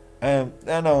 And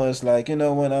then I was like, you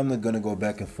know what? I'm not gonna go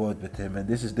back and forth with him. And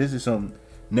this is some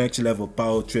next level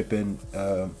power tripping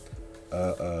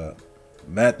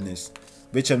madness,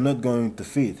 which I'm not going to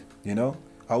feed. You know,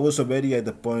 I was already at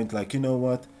the point like, you know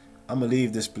what? I'm gonna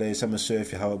leave this place. I'm gonna serve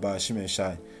Yahawah Shimon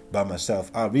Shai by myself.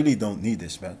 I really don't need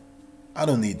this, man. I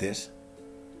don't need this.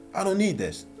 I don't need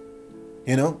this.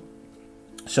 You know?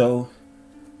 So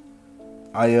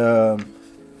I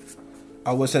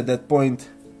was at that point.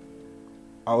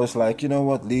 I was like, you know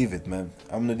what? Leave it, man.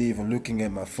 I'm not even looking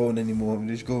at my phone anymore. I'm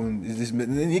just going.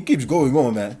 He keeps going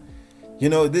on, man. You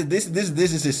know, this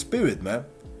is his spirit, man.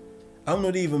 I'm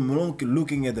not even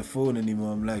looking at the phone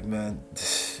anymore. I'm like, man,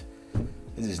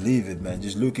 just leave it, man.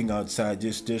 Just looking outside.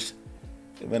 Just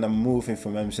when I'm moving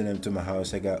from Amsterdam to my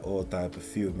house, I got all type of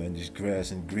field, man. Just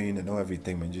grass and green and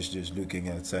everything, man. Just looking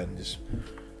outside and just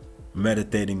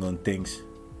meditating on things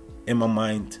in my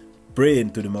mind,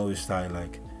 praying to the Most High,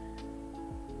 like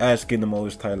asking the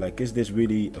Most High, like, is this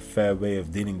really a fair way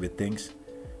of dealing with things?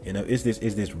 You know, is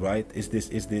this right? Is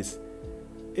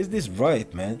this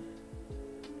right, man?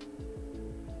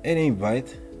 It ain't right,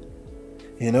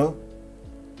 you know.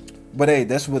 But hey,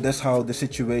 that's how the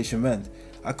situation went.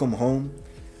 I come home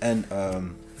and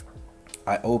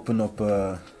I open up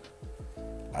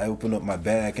my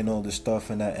bag and all this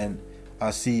stuff, and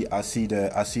I see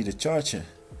the charger,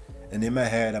 and in my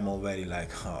head I'm already like,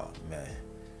 oh man,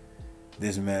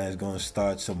 this man is gonna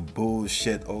start some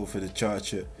bullshit over the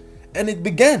charger. And it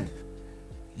began.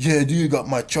 Yeah, you got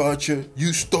my charger,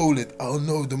 you stole it. Oh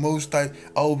no, the Most High,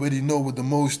 I already know what the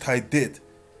Most High did.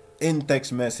 In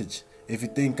text message. If you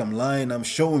think I'm lying, I'm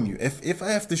showing you. If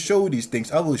I have to show these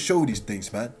things, I will show these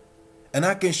things, man. And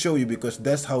I can show you because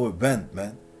that's how it went,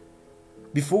 man.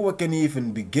 Before I can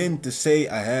even begin to say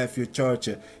I have your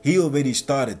charger, he already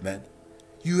started, man.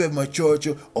 You have my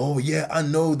charger? Oh yeah, I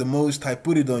know the Most High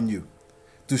put it on you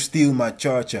to steal my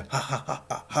charger. Ha ha ha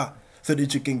ha ha. So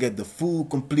that you can get the full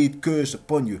complete curse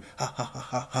upon you. Ha ha ha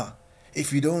ha ha.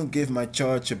 If you don't give my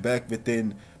charger back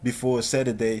before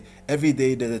Saturday, every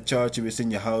day that the charger is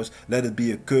in your house, let it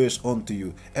be a curse unto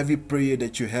you. Every prayer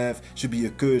that you have should be a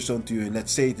curse unto you, and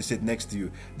let's say to sit next to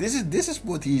you. This is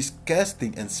what he's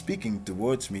casting and speaking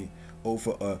towards me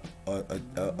over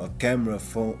a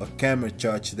camera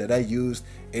charger that I used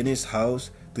in his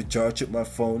house to charge up my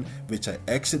phone, which I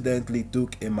accidentally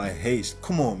took in my haste.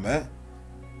 Come on, man.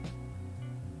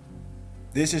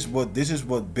 This is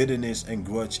what bitterness and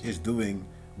grudge is doing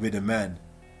with a man.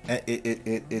 And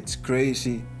it's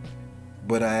crazy,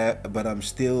 but I'm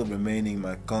still remaining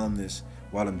my calmness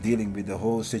while I'm dealing with the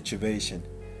whole situation.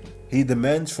 He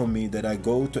demands from me that I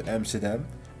go to Amsterdam,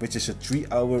 which is a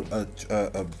 3-hour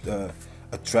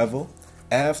travel,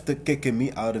 after kicking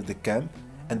me out of the camp,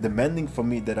 and demanding from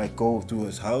me that I go to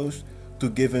his house to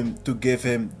give him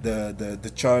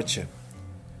the charger.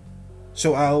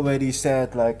 So I already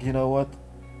said, like, you know what?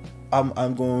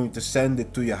 I'm going to send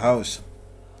it to your house.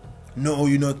 No,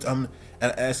 you're not. And I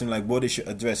asked him, like, what is your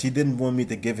address? He didn't want me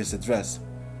to give his address.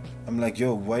 I'm like,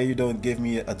 yo, why you don't give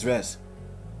me an address?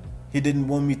 He didn't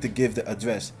want me to give the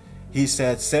address. He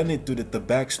said, send it to the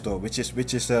tobacco store, which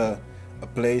is a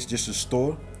place, just a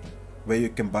store where you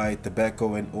can buy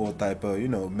tobacco and all type of, you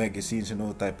know, magazines and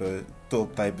all type of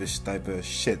top type of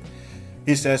shit.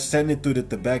 He says, send it to the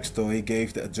tobacco store. He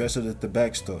gave the address of the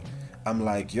tobacco store. I'm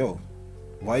like, yo,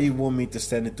 why you want me to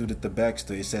send it to the tobacco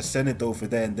store? He says, send it over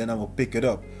there and then I will pick it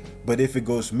up. But if it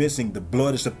goes missing, the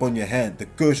blood is upon your hand. The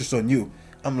curse is on you.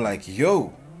 I'm like,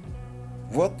 yo,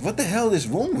 what the hell is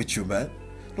wrong with you, man?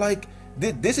 Like,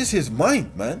 this is his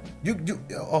mind, man.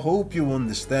 I hope you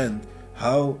understand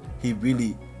how he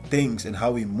really thinks and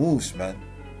how he moves, man.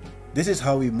 This is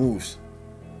how he moves.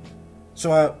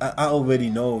 So I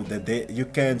already know that you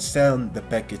can't send the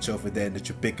package over there and that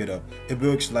you pick it up. It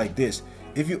works like this.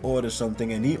 If you order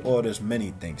something, and he orders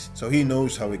many things, so he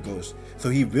knows how it goes. So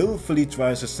he willfully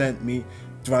trying to send me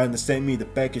the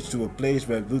package to a place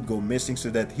where it will go missing, so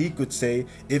that he could say,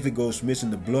 if it goes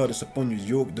missing, the blood is upon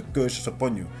you, the curse is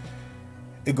upon you.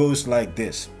 It goes like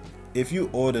this: if you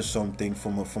order something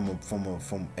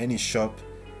from any shop,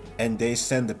 and they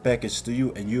send the package to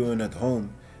you, and you're not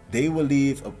home, they will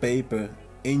leave a paper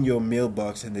in your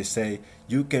mailbox, and they say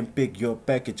you can pick your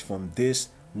package from this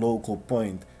local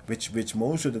point, which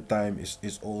most of the time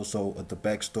is also the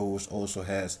back stores also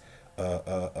has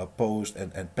a post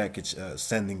and package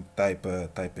sending type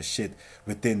of shit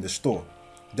within the store.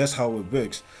 That's how it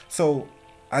works. So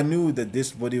I knew that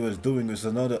this what he was doing was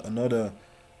another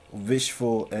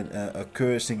wishful and a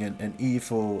cursing and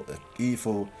evil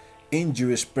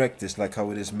injurious practice, like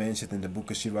how it is mentioned in the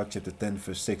book of Sirach chapter 10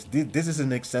 verse 6. This is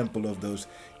an example of those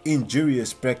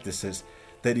injurious practices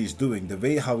that he's doing. The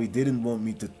way how he didn't want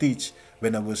me to teach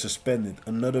when I was suspended,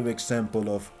 another example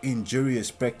of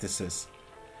injurious practices.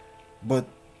 But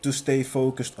to stay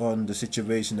focused on the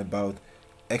situation about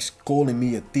calling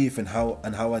me a thief and how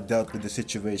I dealt with the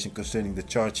situation concerning the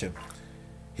charger.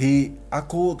 I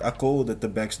called at the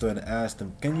back store and asked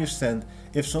him, can you send,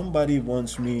 if somebody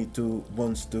wants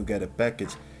to get a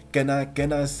package, can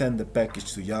I send the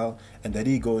package to y'all, and that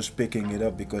he goes picking it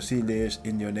up because he lives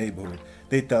in your neighborhood?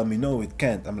 They tell me no, it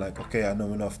can't. I'm like, okay, I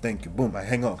know enough, thank you. Boom, I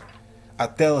hang up. I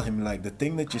tell him, like, the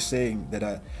thing that you're saying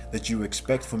that you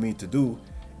expect for me to do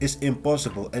is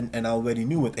impossible, and I already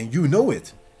knew it, and you know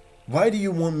it. Why do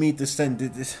you want me to send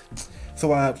this?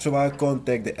 So I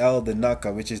contact the elder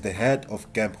Naka, which is the head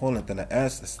of Camp Holland, and I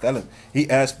tell him.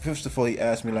 First of all, he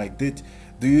asked me, like, do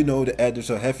you know the address,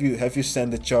 or have you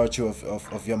sent the charger of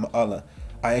Yamaahla?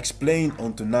 I explained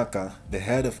onto Naka, the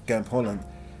head of Camp Holland,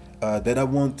 that I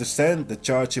want to send the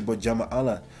charger, but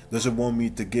Yamaahla doesn't want me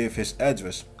to give his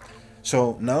address.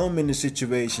 So now I'm in a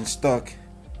situation stuck,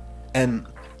 and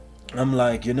I'm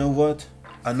like, you know what?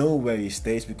 I know where he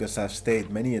stays because I've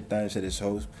stayed many a times at his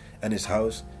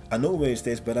house. I know where he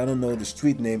stays, but I don't know the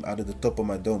street name out of the top of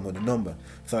my dome or the number.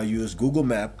 So I use Google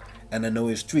Map, and I know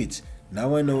his streets.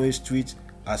 Now I know his streets.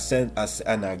 I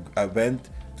went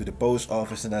to the post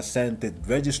office and I sent it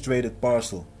registered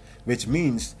parcel, which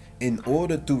means in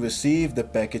order to receive the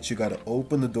package, you gotta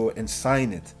open the door and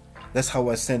sign it. That's how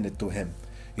I send it to him,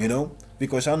 you know.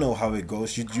 Because I know how it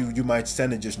goes. You might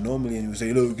send it just normally, and you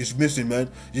say, look, it's missing, man.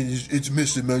 It's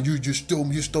missing, man. You just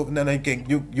stop, and then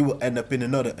you will end up in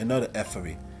another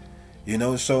effery, you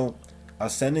know. So I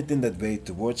sent it in that way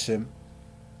towards him,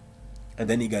 and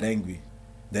then he got angry.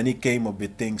 Then he came up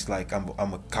with things like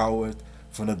I'm a coward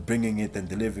for not bringing it and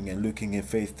delivering and looking in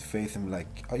face to face. I'm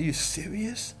like, are you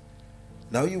serious?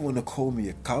 Now you want to call me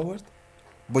a coward?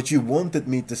 But you wanted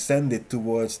me to send it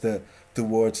towards a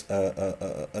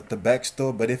tobacco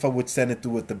store. But if I would send it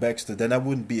to a tobacco store, then I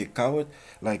wouldn't be a coward.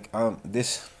 Like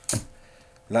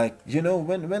you know,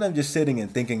 when I'm just sitting and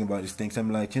thinking about these things,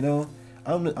 I'm like, you know,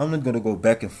 I'm not gonna go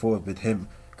back and forth with him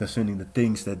concerning the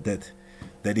things that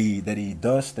he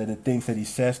does, the things that he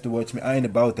says towards me. I ain't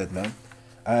about that, man.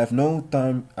 I have no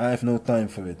time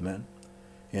for it, man.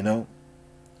 You know.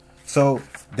 So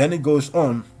then it goes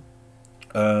on.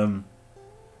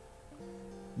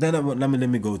 Then let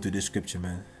me go to this scripture,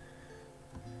 man.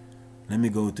 Let me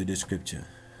go to this scripture.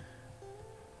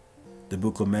 The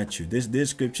book of Matthew. This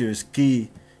scripture is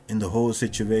key in the whole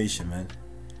situation, man.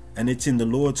 And it's in the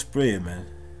Lord's Prayer, man.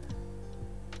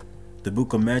 The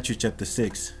book of Matthew chapter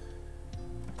 6.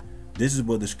 This is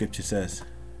what the scripture says.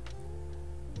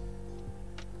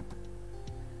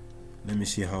 Let me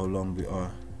see how long we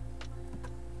are.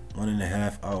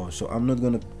 1.5 hours. So I'm not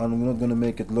gonna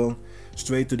make it long.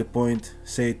 Straight to the point,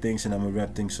 say things, and I'm gonna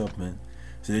wrap things up, man,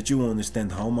 so that you will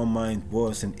understand how my mind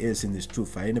was and is in this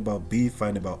truth. I ain't about beef, I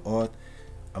ain't about art.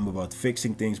 I'm about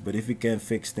fixing things. But if you can't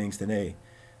fix things, then hey,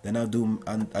 then I do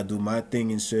my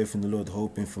thing in serving the Lord,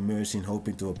 hoping for mercy and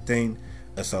hoping to obtain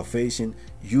a salvation.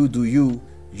 You do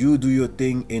your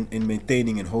thing in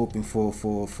maintaining and hoping for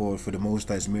the Most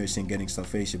High's mercy and getting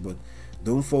salvation. But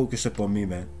don't focus upon me,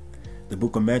 man. The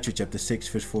book of Matthew chapter 6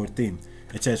 verse 14.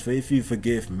 It says, for if you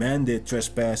forgive man their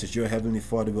trespasses, your heavenly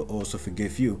Father will also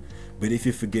forgive you. But if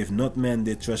you forgive not man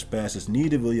their trespasses,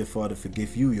 neither will your Father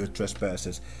forgive you your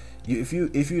trespasses. If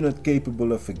you're not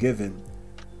capable of forgiving,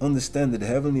 understand that the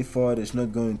heavenly Father is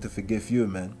not going to forgive you,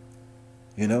 man.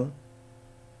 You know,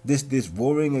 this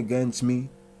warring against me,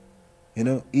 you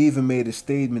know, even made a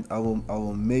statement, I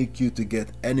will make you to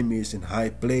get enemies in high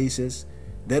places.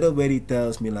 That already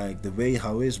tells me, like, the way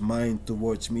how his mind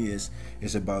towards me is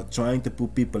about trying to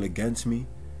put people against me.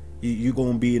 You're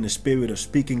gonna be in the spirit of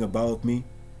speaking about me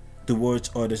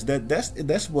towards others.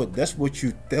 That's what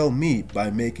you tell me by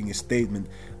making a statement.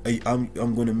 I'm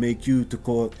gonna make you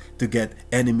to get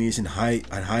enemies in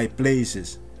high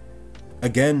places.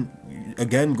 Again,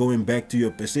 going back to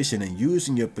your position and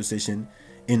using your position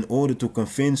in order to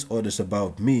convince others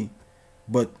about me.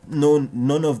 But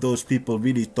none of those people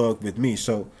really talk with me.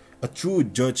 So a true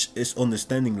judge is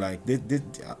understanding, like,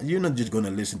 you're not just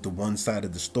gonna listen to one side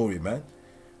of the story, man.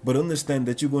 But understand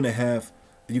that you're gonna have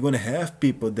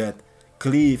people that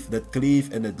cleave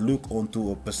and that look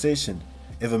onto a position.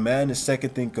 If a man is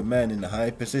second in command in a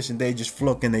high position, they just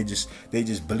flock and they just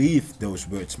believe those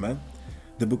words, man.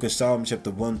 The book of Psalm chapter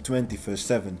 120 verse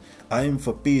 7. I am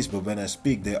for peace, but when I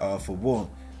speak, they are for war.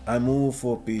 I'm all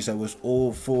for peace. I was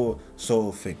all for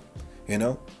solving, you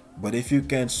know. But if you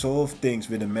can't solve things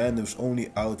with a man who's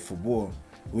only out for war,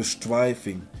 who's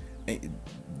striving,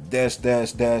 there's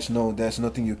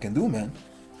nothing you can do, man.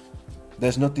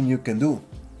 There's nothing you can do.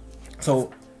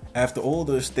 So after all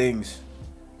those things,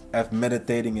 after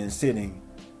meditating and sitting,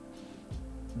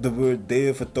 the word Day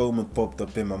of Atonement popped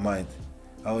up in my mind.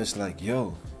 I was like,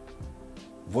 yo,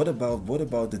 what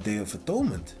about the Day of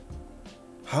Atonement?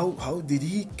 How did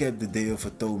he keep the Day of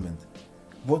Atonement?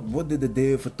 What did the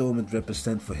Day of Atonement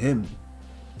represent for him?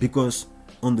 Because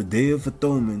on the Day of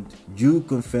Atonement, you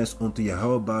confess unto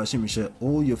Yahawah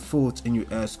all your faults and you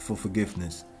ask for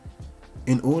forgiveness.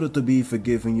 In order to be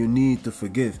forgiven, you need to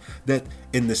forgive. That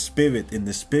in the spirit, the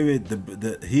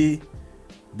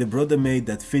brother made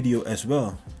that video as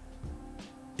well.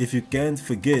 If you can't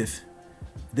forgive,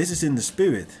 this is in the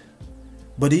spirit.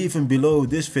 But even below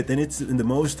this fit, and it's in the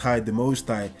Most High, the Most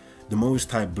High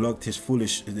blocked his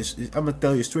foolish, I'm gonna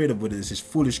tell you straight up what it is, his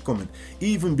foolish comment.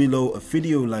 Even below a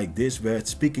video like this, where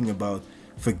it's speaking about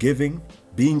forgiving,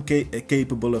 being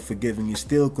capable of forgiving, he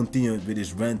still continued with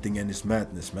his ranting and his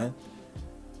madness, man.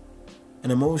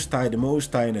 And the Most High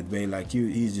in that way, like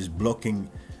he's just blocking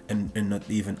and not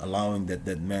even allowing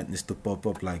that madness to pop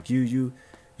up. Like you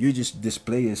just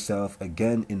display yourself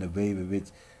again in a way with which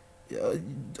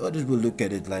others will look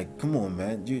at it like, come on,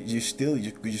 man, you're still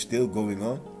going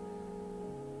on.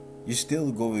 You're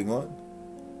still going on.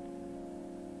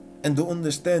 And to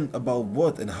understand about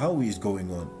what and how he's going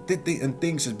on. And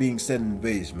things is being said in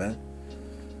ways, man.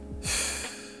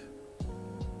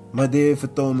 My Day of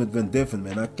Atonement went different,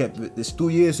 man. I kept this 2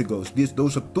 years ago.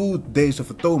 Those are 2 days of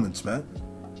atonements, man.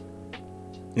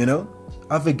 You know?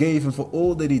 I forgave him for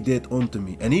all that he did unto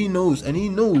me. And he knows, and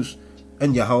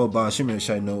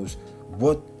Yahawah knows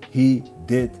what he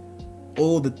did,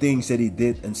 all the things that he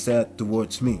did and said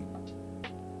towards me.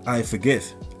 I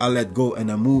forgive, I let go, and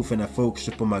I move and I focus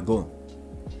upon my goal.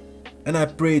 And I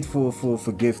prayed for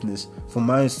forgiveness for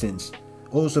my sins,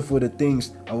 also for the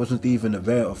things I wasn't even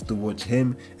aware of towards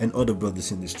him and other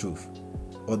brothers in this truth,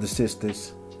 or the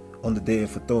sisters on the Day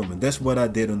of Atonement. That's what I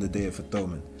did on the Day of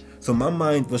Atonement. So my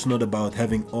mind was not about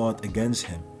having aught against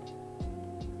him.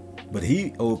 But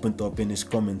he opened up in his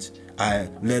comments, I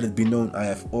let it be known I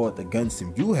have aught against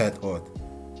him. You had aught.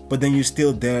 But then you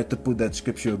still dare to put that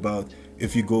scripture about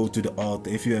if you go to the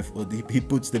altar, if you have, he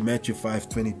puts the Matthew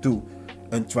 5:22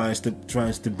 and tries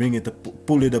to bring it,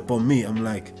 pull it upon me. I'm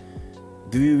like,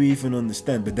 do you even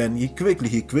understand? But then he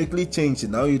quickly changed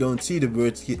it. Now you don't see the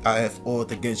words I have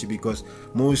aught against you, because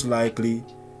most likely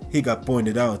he got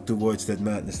pointed out towards that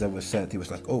madness that was said. He was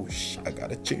like, oh I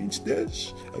gotta change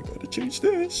this.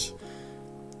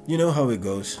 You know how it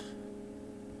goes.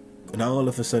 Now all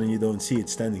of a sudden you don't see it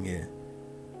standing here.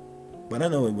 But I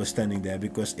know it was standing there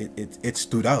because it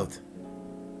stood out.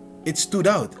 It stood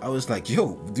out. I was like,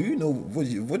 yo, do you know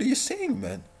what are you saying,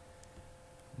 man?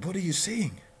 What are you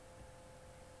saying?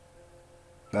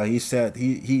 Now he said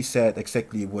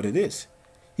exactly what it is.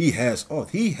 He has aught.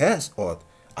 He has aught.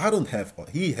 I don't have aught.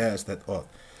 He has that aught.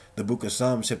 The book of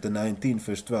Psalm chapter 19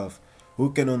 verse 12.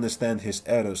 Who can understand his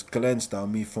errors? Cleanse thou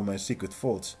me from my secret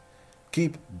faults.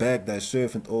 Keep back thy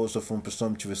servant also from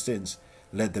presumptuous sins.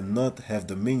 Let them not have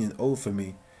dominion over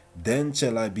me. Then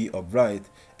shall I be upright,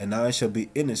 and I shall be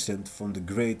innocent from the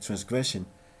great transgression.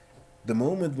 The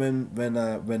moment when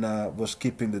I was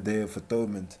keeping the Day of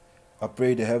Atonement, I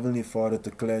prayed the Heavenly Father to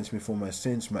cleanse me from my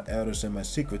sins, my errors, and my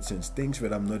secret sins, things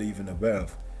that I'm not even aware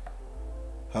of.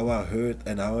 How I hurt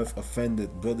and how I've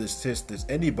offended brothers, sisters,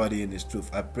 anybody in this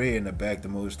truth. I pray and I beg the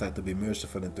Most High to be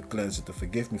merciful and to cleanse and to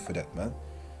forgive me for that, man.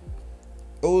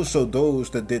 Also those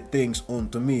that did things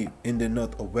unto me in their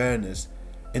not awareness,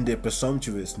 in their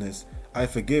presumptuousness, I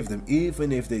forgive them,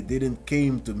 even if they didn't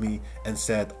came to me and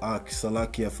said,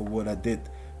 Salakia for what I did,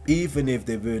 even if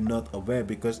they were not aware,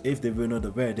 because if they were not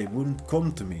aware, they wouldn't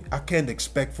come to me. I can't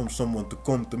expect from someone to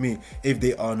come to me if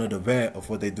they are not aware of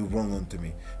what they do wrong unto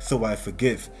me. So I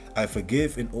forgive. I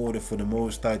forgive in order for the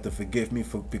Most High to forgive me,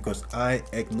 because I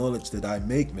acknowledge that I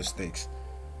make mistakes.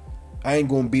 I ain't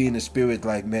gonna be in the spirit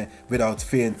like, man, without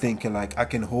fear and thinking like I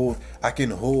can hold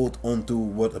onto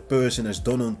what a person has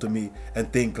done unto me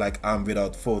and think like I'm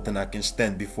without fault and I can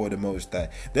stand before the Most High.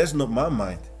 That's not my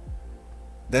mind.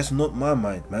 That's not my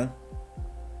mind, man.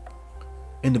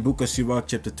 In the book of Sirach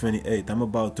chapter 28, I'm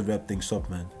about to wrap things up,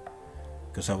 man,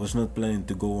 because I was not planning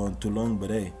to go on too long, but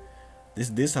hey,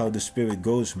 this how the spirit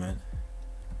goes, man.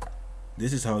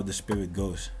 This is how the spirit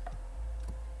goes.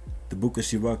 The book of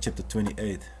Sirach chapter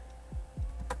 28.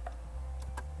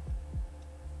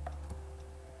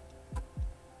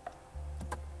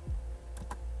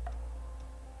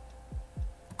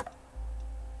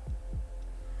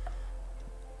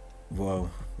 Wow,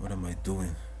 what am I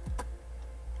doing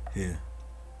here?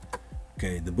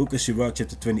 Okay, the book of Sirach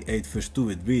chapter 28 verse 2,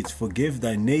 it reads, "Forgive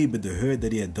thy neighbor the hurt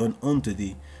that he had done unto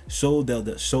thee, so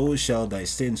shall thy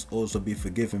sins also be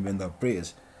forgiven when thou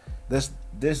prayest." That's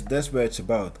where it's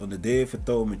about. On the Day of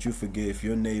Atonement, you forgive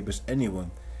your neighbors,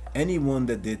 anyone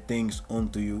that did things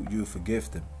unto you, you forgive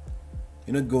them.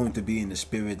 You're not going to be in the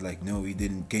spirit like, no, he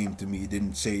didn't came to me, he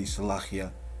didn't say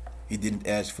salachia, he didn't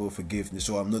ask for forgiveness,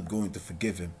 so I'm not going to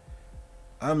forgive him.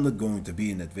 I'm not going to be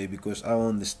in that way, because I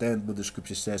understand what the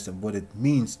scripture says and what it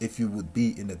means. If you would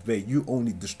be in that way, you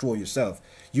only destroy yourself.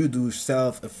 You do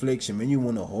self-affliction when you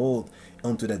want to hold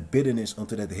onto that bitterness,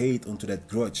 onto that hate, onto that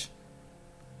grudge.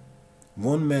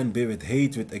 One man beareth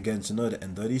hatred against another,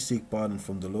 and doth he seek pardon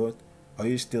from the Lord? Are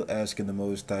you still asking the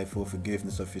Most High for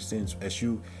forgiveness of your sins as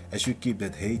you keep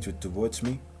that hatred towards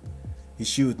me? He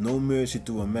shewed no mercy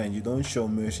to a man. You don't show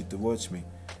mercy towards me.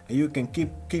 And you can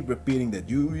keep repeating that.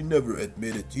 You never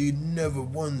admitted. You never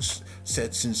once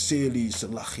said sincerely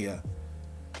salachia.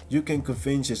 You can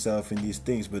convince yourself in these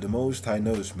things, but the Most High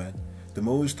knows, man. The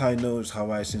Most High knows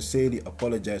how I sincerely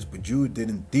apologize, but you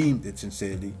didn't deem it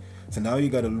sincerely. So now you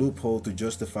got a loophole to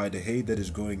justify the hate that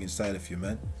is growing inside of you,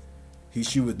 man. He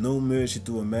sheweth no mercy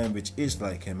to a man which is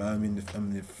like him. I'm in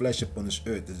the flesh upon this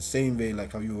earth. It's the same way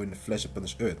like how you were in the flesh upon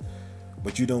this earth.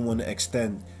 But you don't want to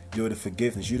extend the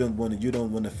forgiveness. You don't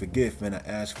want to forgive when I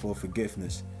ask for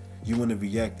forgiveness. You want to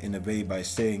react in a way by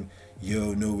saying,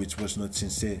 yo, no, it was not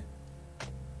sincere.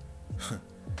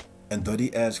 And doth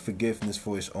he ask forgiveness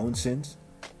for his own sins?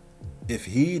 If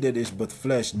he that is but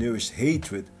flesh nourish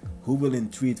hatred, who will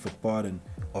entreat for pardon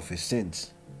of his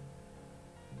sins?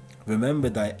 Remember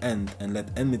thy end, and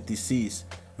let enmity cease.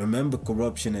 Remember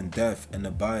corruption and death, and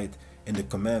abide in the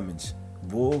commandments.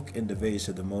 Walk in the ways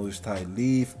of the Most High.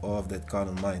 Leave off that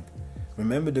carnal mind.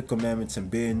 Remember the commandments,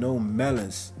 and bear no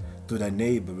malice to thy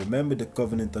neighbor. Remember the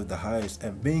covenant of the highest,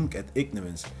 and wink at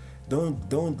ignorance.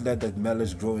 Don't let that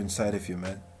malice grow inside of you,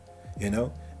 man. You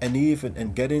know,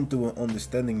 and get into an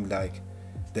understanding like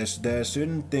there are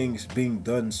certain things being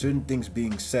done, certain things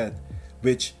being said,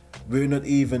 which we're not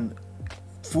even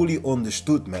fully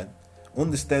understood, man.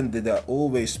 Understand that there are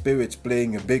always spirits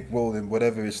playing a big role in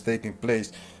whatever is taking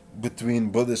place between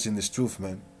brothers in this truth,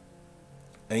 man.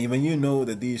 And when you know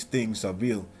that these things are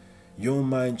real, your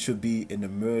mind should be in a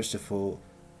merciful,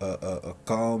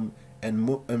 calm, and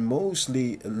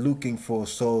mostly looking for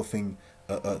solving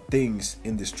things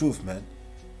in this truth, man.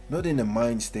 Not in a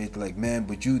mind state like, man,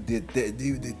 but you did that,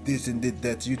 you did this and did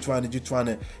that. You're trying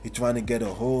to get a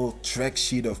whole track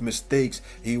sheet of mistakes.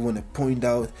 And you want to point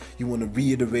out, you want to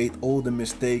reiterate all the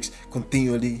mistakes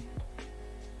continually.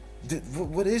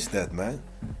 What is that, man?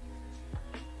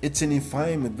 It's an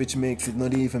environment which makes it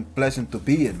not even pleasant to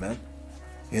be in, man.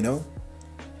 You know?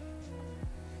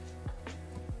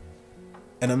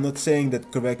 And I'm not saying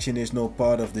that correction is no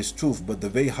part of this truth, but the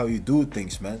way how you do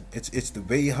things, man. It's the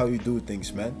way how you do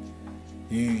things, man.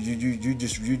 You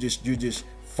just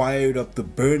fired up to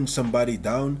burn somebody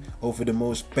down over the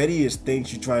most pettiest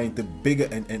things. You're trying to bigger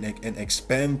and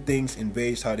expand things in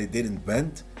ways how they didn't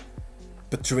went.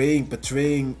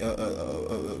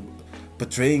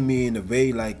 Portraying me in a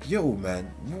way like, yo, man,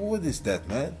 what is that,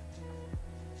 man?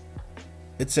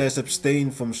 It says, abstain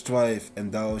from strife,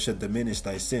 and thou shalt diminish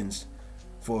thy sins.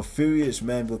 For a furious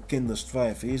man will kindle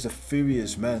strife. He is a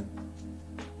furious man.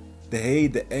 The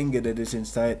hate, the anger that is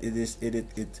inside,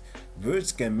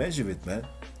 words can measure it, man.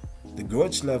 The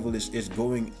grudge level is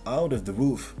going out of the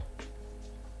roof.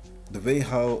 The way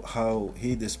how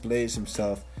he displays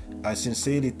himself, I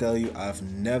sincerely tell you, I've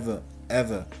never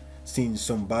ever seen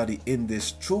somebody in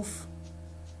this truth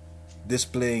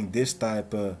displaying this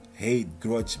type of hate,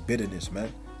 grudge, bitterness,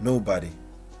 man. Nobody.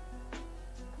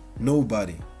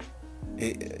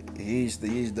 He's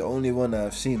the only one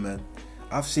I've seen, man.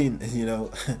 I've seen, you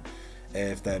know,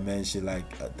 if I mention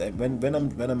like when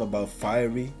I'm about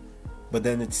fiery, but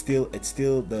then it's still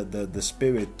the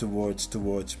spirit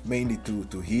towards mainly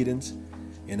to heathens.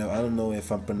 You know, I don't know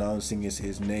if I'm pronouncing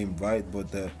his name right,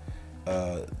 but the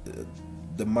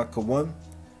Makawan,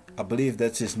 I believe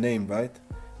that's his name, right?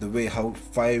 The way how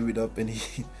fired up and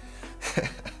he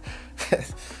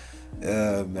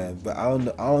man, but I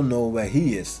don't know where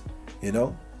he is. you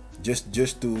know,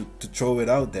 just to throw it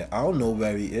out there. I don't know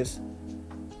where he is.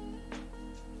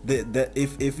 That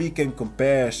if we can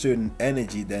compare certain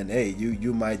energy, then hey,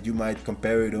 you might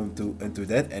compare it into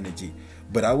that energy.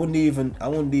 But I wouldn't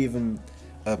even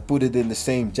put it in the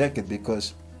same jacket,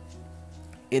 because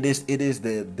it is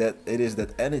that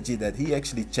energy that he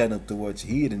actually channeled towards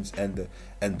heathens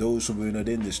and those who were not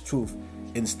in this truth,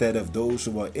 instead of those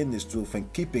who are in this truth,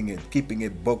 and keeping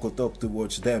it buckled up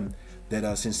towards them that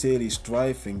are sincerely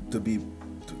striving to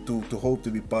hope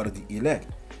to be part of the elect.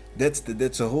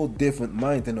 That's a whole different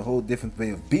mind and a whole different way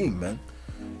of being, man.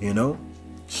 You know?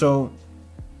 So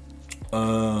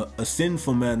a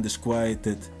sinful man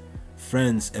disquieted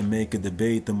friends and make a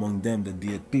debate among them that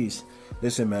be at peace.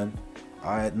 Listen, man,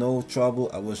 I had no trouble.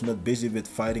 I was not busy with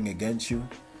fighting against you.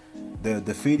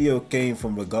 The video came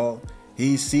from Regal.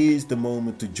 He seized the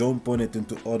moment to jump on it and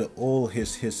to order all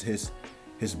his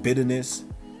bitterness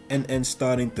and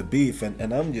starting to beef,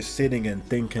 and I'm just sitting and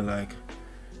thinking like,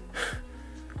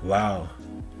 wow,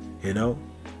 you know.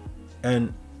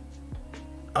 And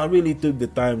I really took the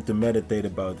time to meditate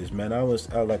about this, man. I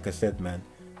like I said, man,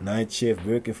 night shift,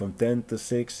 working from 10 to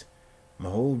 6. My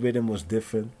whole rhythm was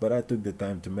different, but I took the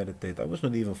time to meditate. I was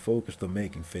not even focused on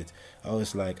making fit. I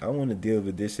was like, I want to deal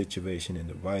with this situation in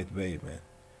the right way, man.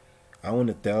 I want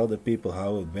to tell the people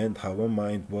how it went, how my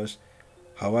mind was,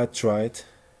 how I tried,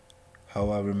 how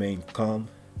I remained calm,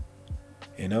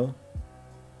 you know.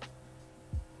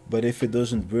 But if it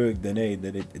doesn't work, then hey,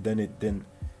 then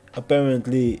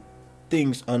apparently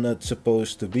things are not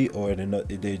supposed to be, or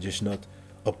they're just not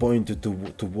appointed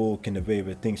to walk in a way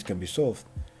where things can be solved.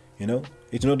 You know,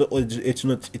 it's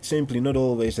simply not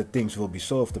always that things will be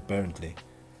solved, apparently.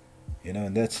 You know,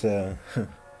 and that's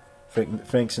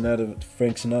Frank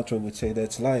Sinatra would say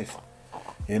that's life.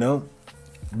 You know,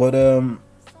 but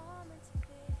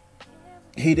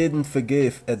he didn't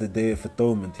forgive at the Day of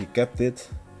Atonement. He kept it.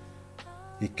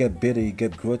 He kept bitter. He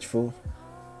kept grudgeful,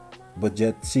 but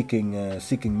yet seeking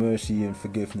mercy and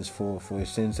forgiveness for his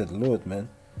sins at the Lord, man.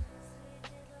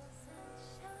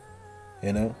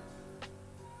 You know.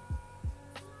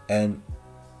 And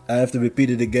I have to repeat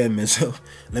it again, man. So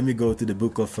let me go to the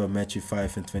book of Matthew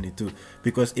 5:22,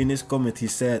 because in his comment he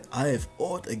said, "I have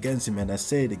aught against him," and I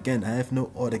say it again, I have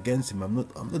no aught against him. I'm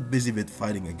not busy with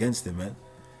fighting against him, man.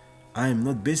 I am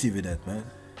not busy with that, man.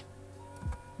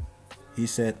 He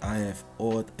said, "I have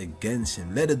aught against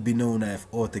him. Let it be known I have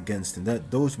aught against him."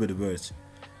 Those were the words.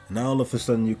 And now all of a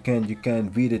sudden you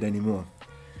can't read it anymore.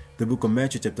 The book of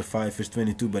Matthew chapter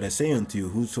 5:22. "But I say unto you,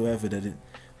 whosoever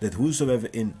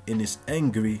is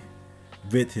angry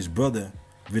with his brother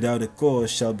without a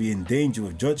cause shall be in danger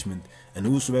of judgment, and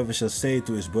whosoever shall say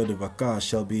to his brother Rakah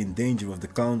shall be in danger of the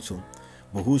council.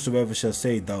 But whosoever shall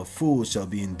say, Thou fool, shall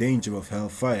be in danger of hell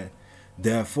fire.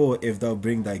 Therefore, if thou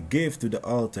bring thy gift to the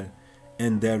altar,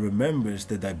 and there remembers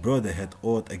that thy brother hath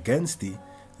aught against thee,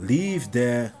 leave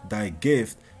there thy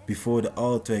gift before the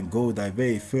altar, and go thy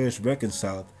way, first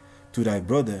reconciled to thy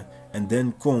brother, and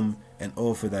then come and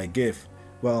offer thy gift."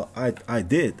 Well, I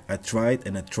did. I tried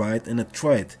and I tried and I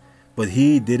tried. But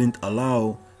he didn't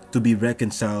allow to be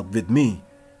reconciled with me.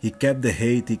 He kept the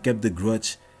hate, he kept the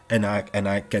grudge, and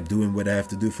I kept doing what I have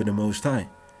to do for the Most High.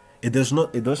 It does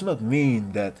not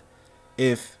mean that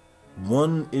if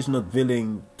one is not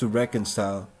willing to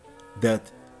reconcile,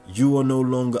 that you are no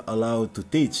longer allowed to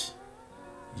teach.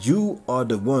 You are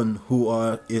the one who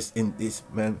is in this,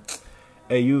 man.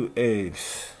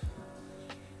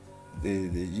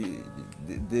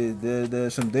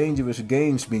 There's some dangerous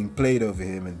games being played over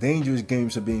here, man. Dangerous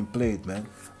games are being played, man.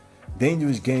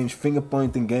 Dangerous games, finger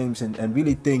pointing games, and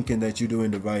really thinking that you're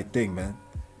doing the right thing, man.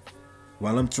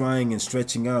 While I'm trying and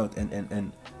stretching out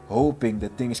and hoping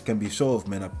that things can be solved,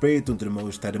 man, I prayed unto the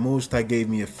Most High. The Most High gave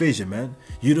me a vision, man.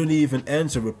 You don't even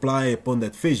reply upon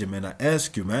that vision, man. I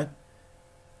ask you, man.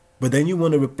 But then you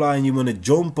want to reply and you want to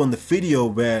jump on the video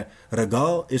where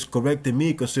Regal is correcting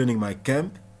me concerning my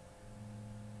camp.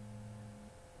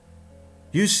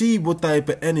 You see what type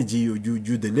of energy you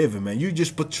deliver, man. You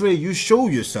just portray, you show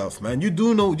yourself, man. You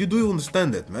do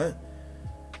understand that, man.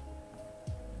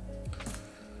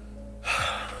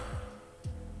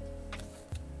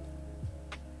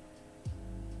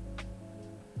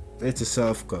 It's a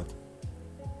self-cut.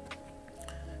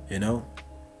 You know?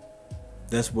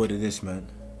 That's what it is, man.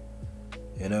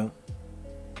 You know?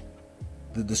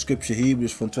 The scripture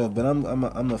Hebrews from 12, but I'm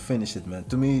gonna finish it, man.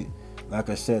 To me, like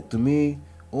I said, to me,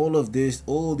 all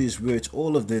these words,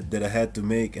 all of that I had to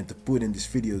make and to put in this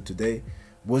video today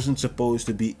wasn't supposed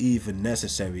to be even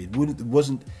necessary. It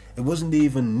wasn't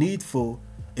even needful.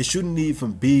 It shouldn't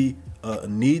even be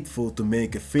needful to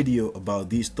make a video about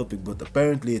these topics, but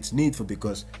apparently it's needful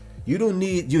because You don't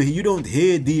need you don't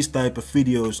hear these type of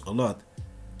videos a lot,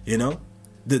 you know.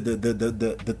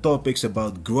 The topics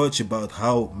about grudge, about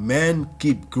how men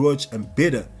keep grudge and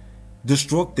bitter,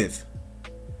 destructive,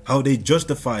 how they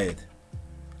justify it,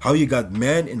 how you got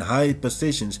men in high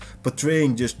positions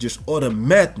portraying just utter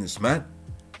madness, man,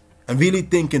 and really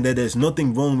thinking that there's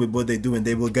nothing wrong with what they do and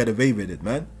they will get away with it,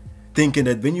 man. Thinking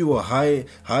that when you are high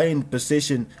in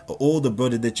position, an older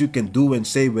brother, that you can do and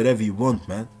say whatever you want,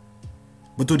 man.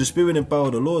 But through the Spirit and power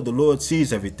of the Lord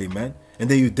sees everything, man. And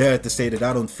then you dare to say that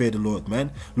I don't fear the Lord, man.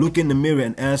 Look in the mirror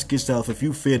and ask yourself if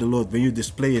you fear the Lord when you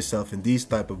display yourself in these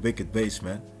type of wicked ways,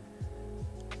 man.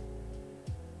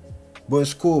 But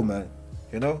it's cool, man.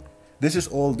 You know, this is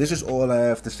all I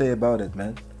have to say about it,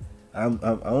 man. I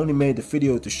only made the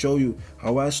video to show you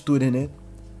how I stood in it,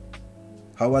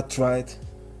 how I tried,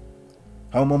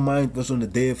 how my mind was on the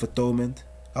Day of Atonement,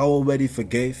 how I already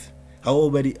forgave,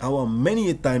 how I many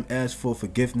a time asked for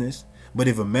forgiveness. But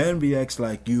if a man reacts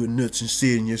like you not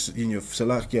sincere in your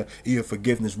salachia, in your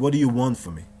forgiveness, what do you want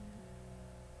from me?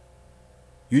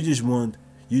 You just want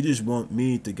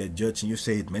me to get judged, and you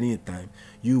say it many a time.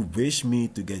 You wish me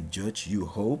to get judged. You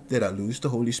hope that I lose the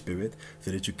Holy Spirit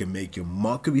so that you can make your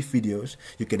mockery videos.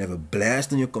 You can have a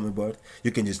blast on your comment board.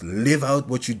 You can just live out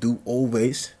what you do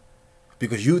always,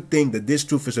 because you think that this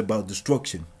truth is about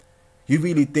destruction. You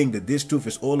really think that this truth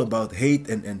is all about hate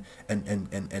and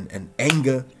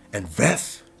anger and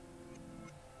wrath.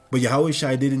 But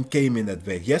Yahawashi didn't came in that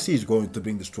way. Yes, he's going to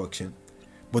bring destruction.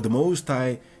 But the Most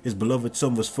High, his beloved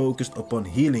Son, was focused upon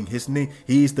healing. His name,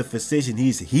 he is the physician. He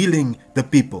is healing the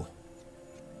people.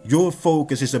 Your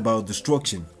focus is about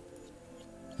destruction.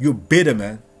 You're bitter,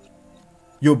 man.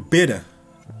 You're bitter.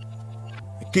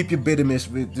 Keep your bitterness.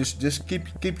 Just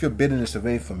keep your bitterness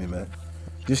away from me, man.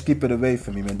 Just keep it away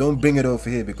from me, man. Don't bring it over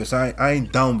here, because I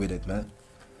ain't down with it, man.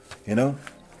 You know?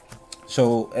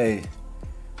 So, hey,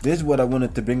 this is what I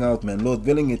wanted to bring out, man. Lord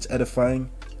willing, it's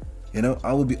edifying. You know,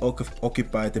 I will be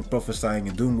occupied in prophesying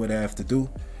and doing what I have to do.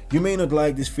 You may not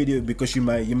like this video because you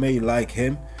may like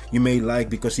him. You may like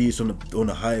because he is on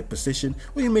a higher position.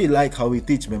 Or you may like how he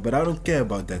teach, man. But I don't care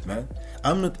about that, man.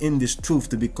 I'm not in this truth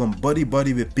to become buddy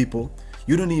with people.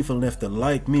 You don't even have to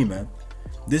like me, man.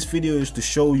 This video is to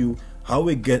show you how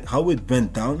it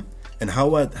went down, and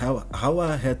how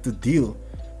I had to deal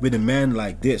with a man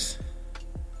like this,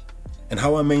 and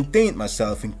how I maintained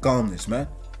myself in calmness, man,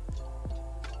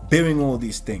 bearing all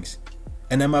these things.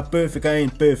 And am I perfect? I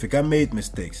ain't perfect. I made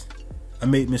mistakes. I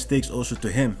made mistakes also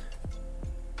to him,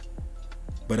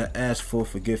 but I asked for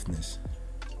forgiveness.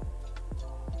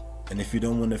 And if you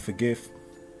don't want to forgive,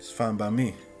 it's fine by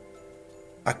me.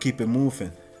 I keep it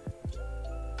moving.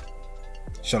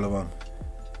 Shalom.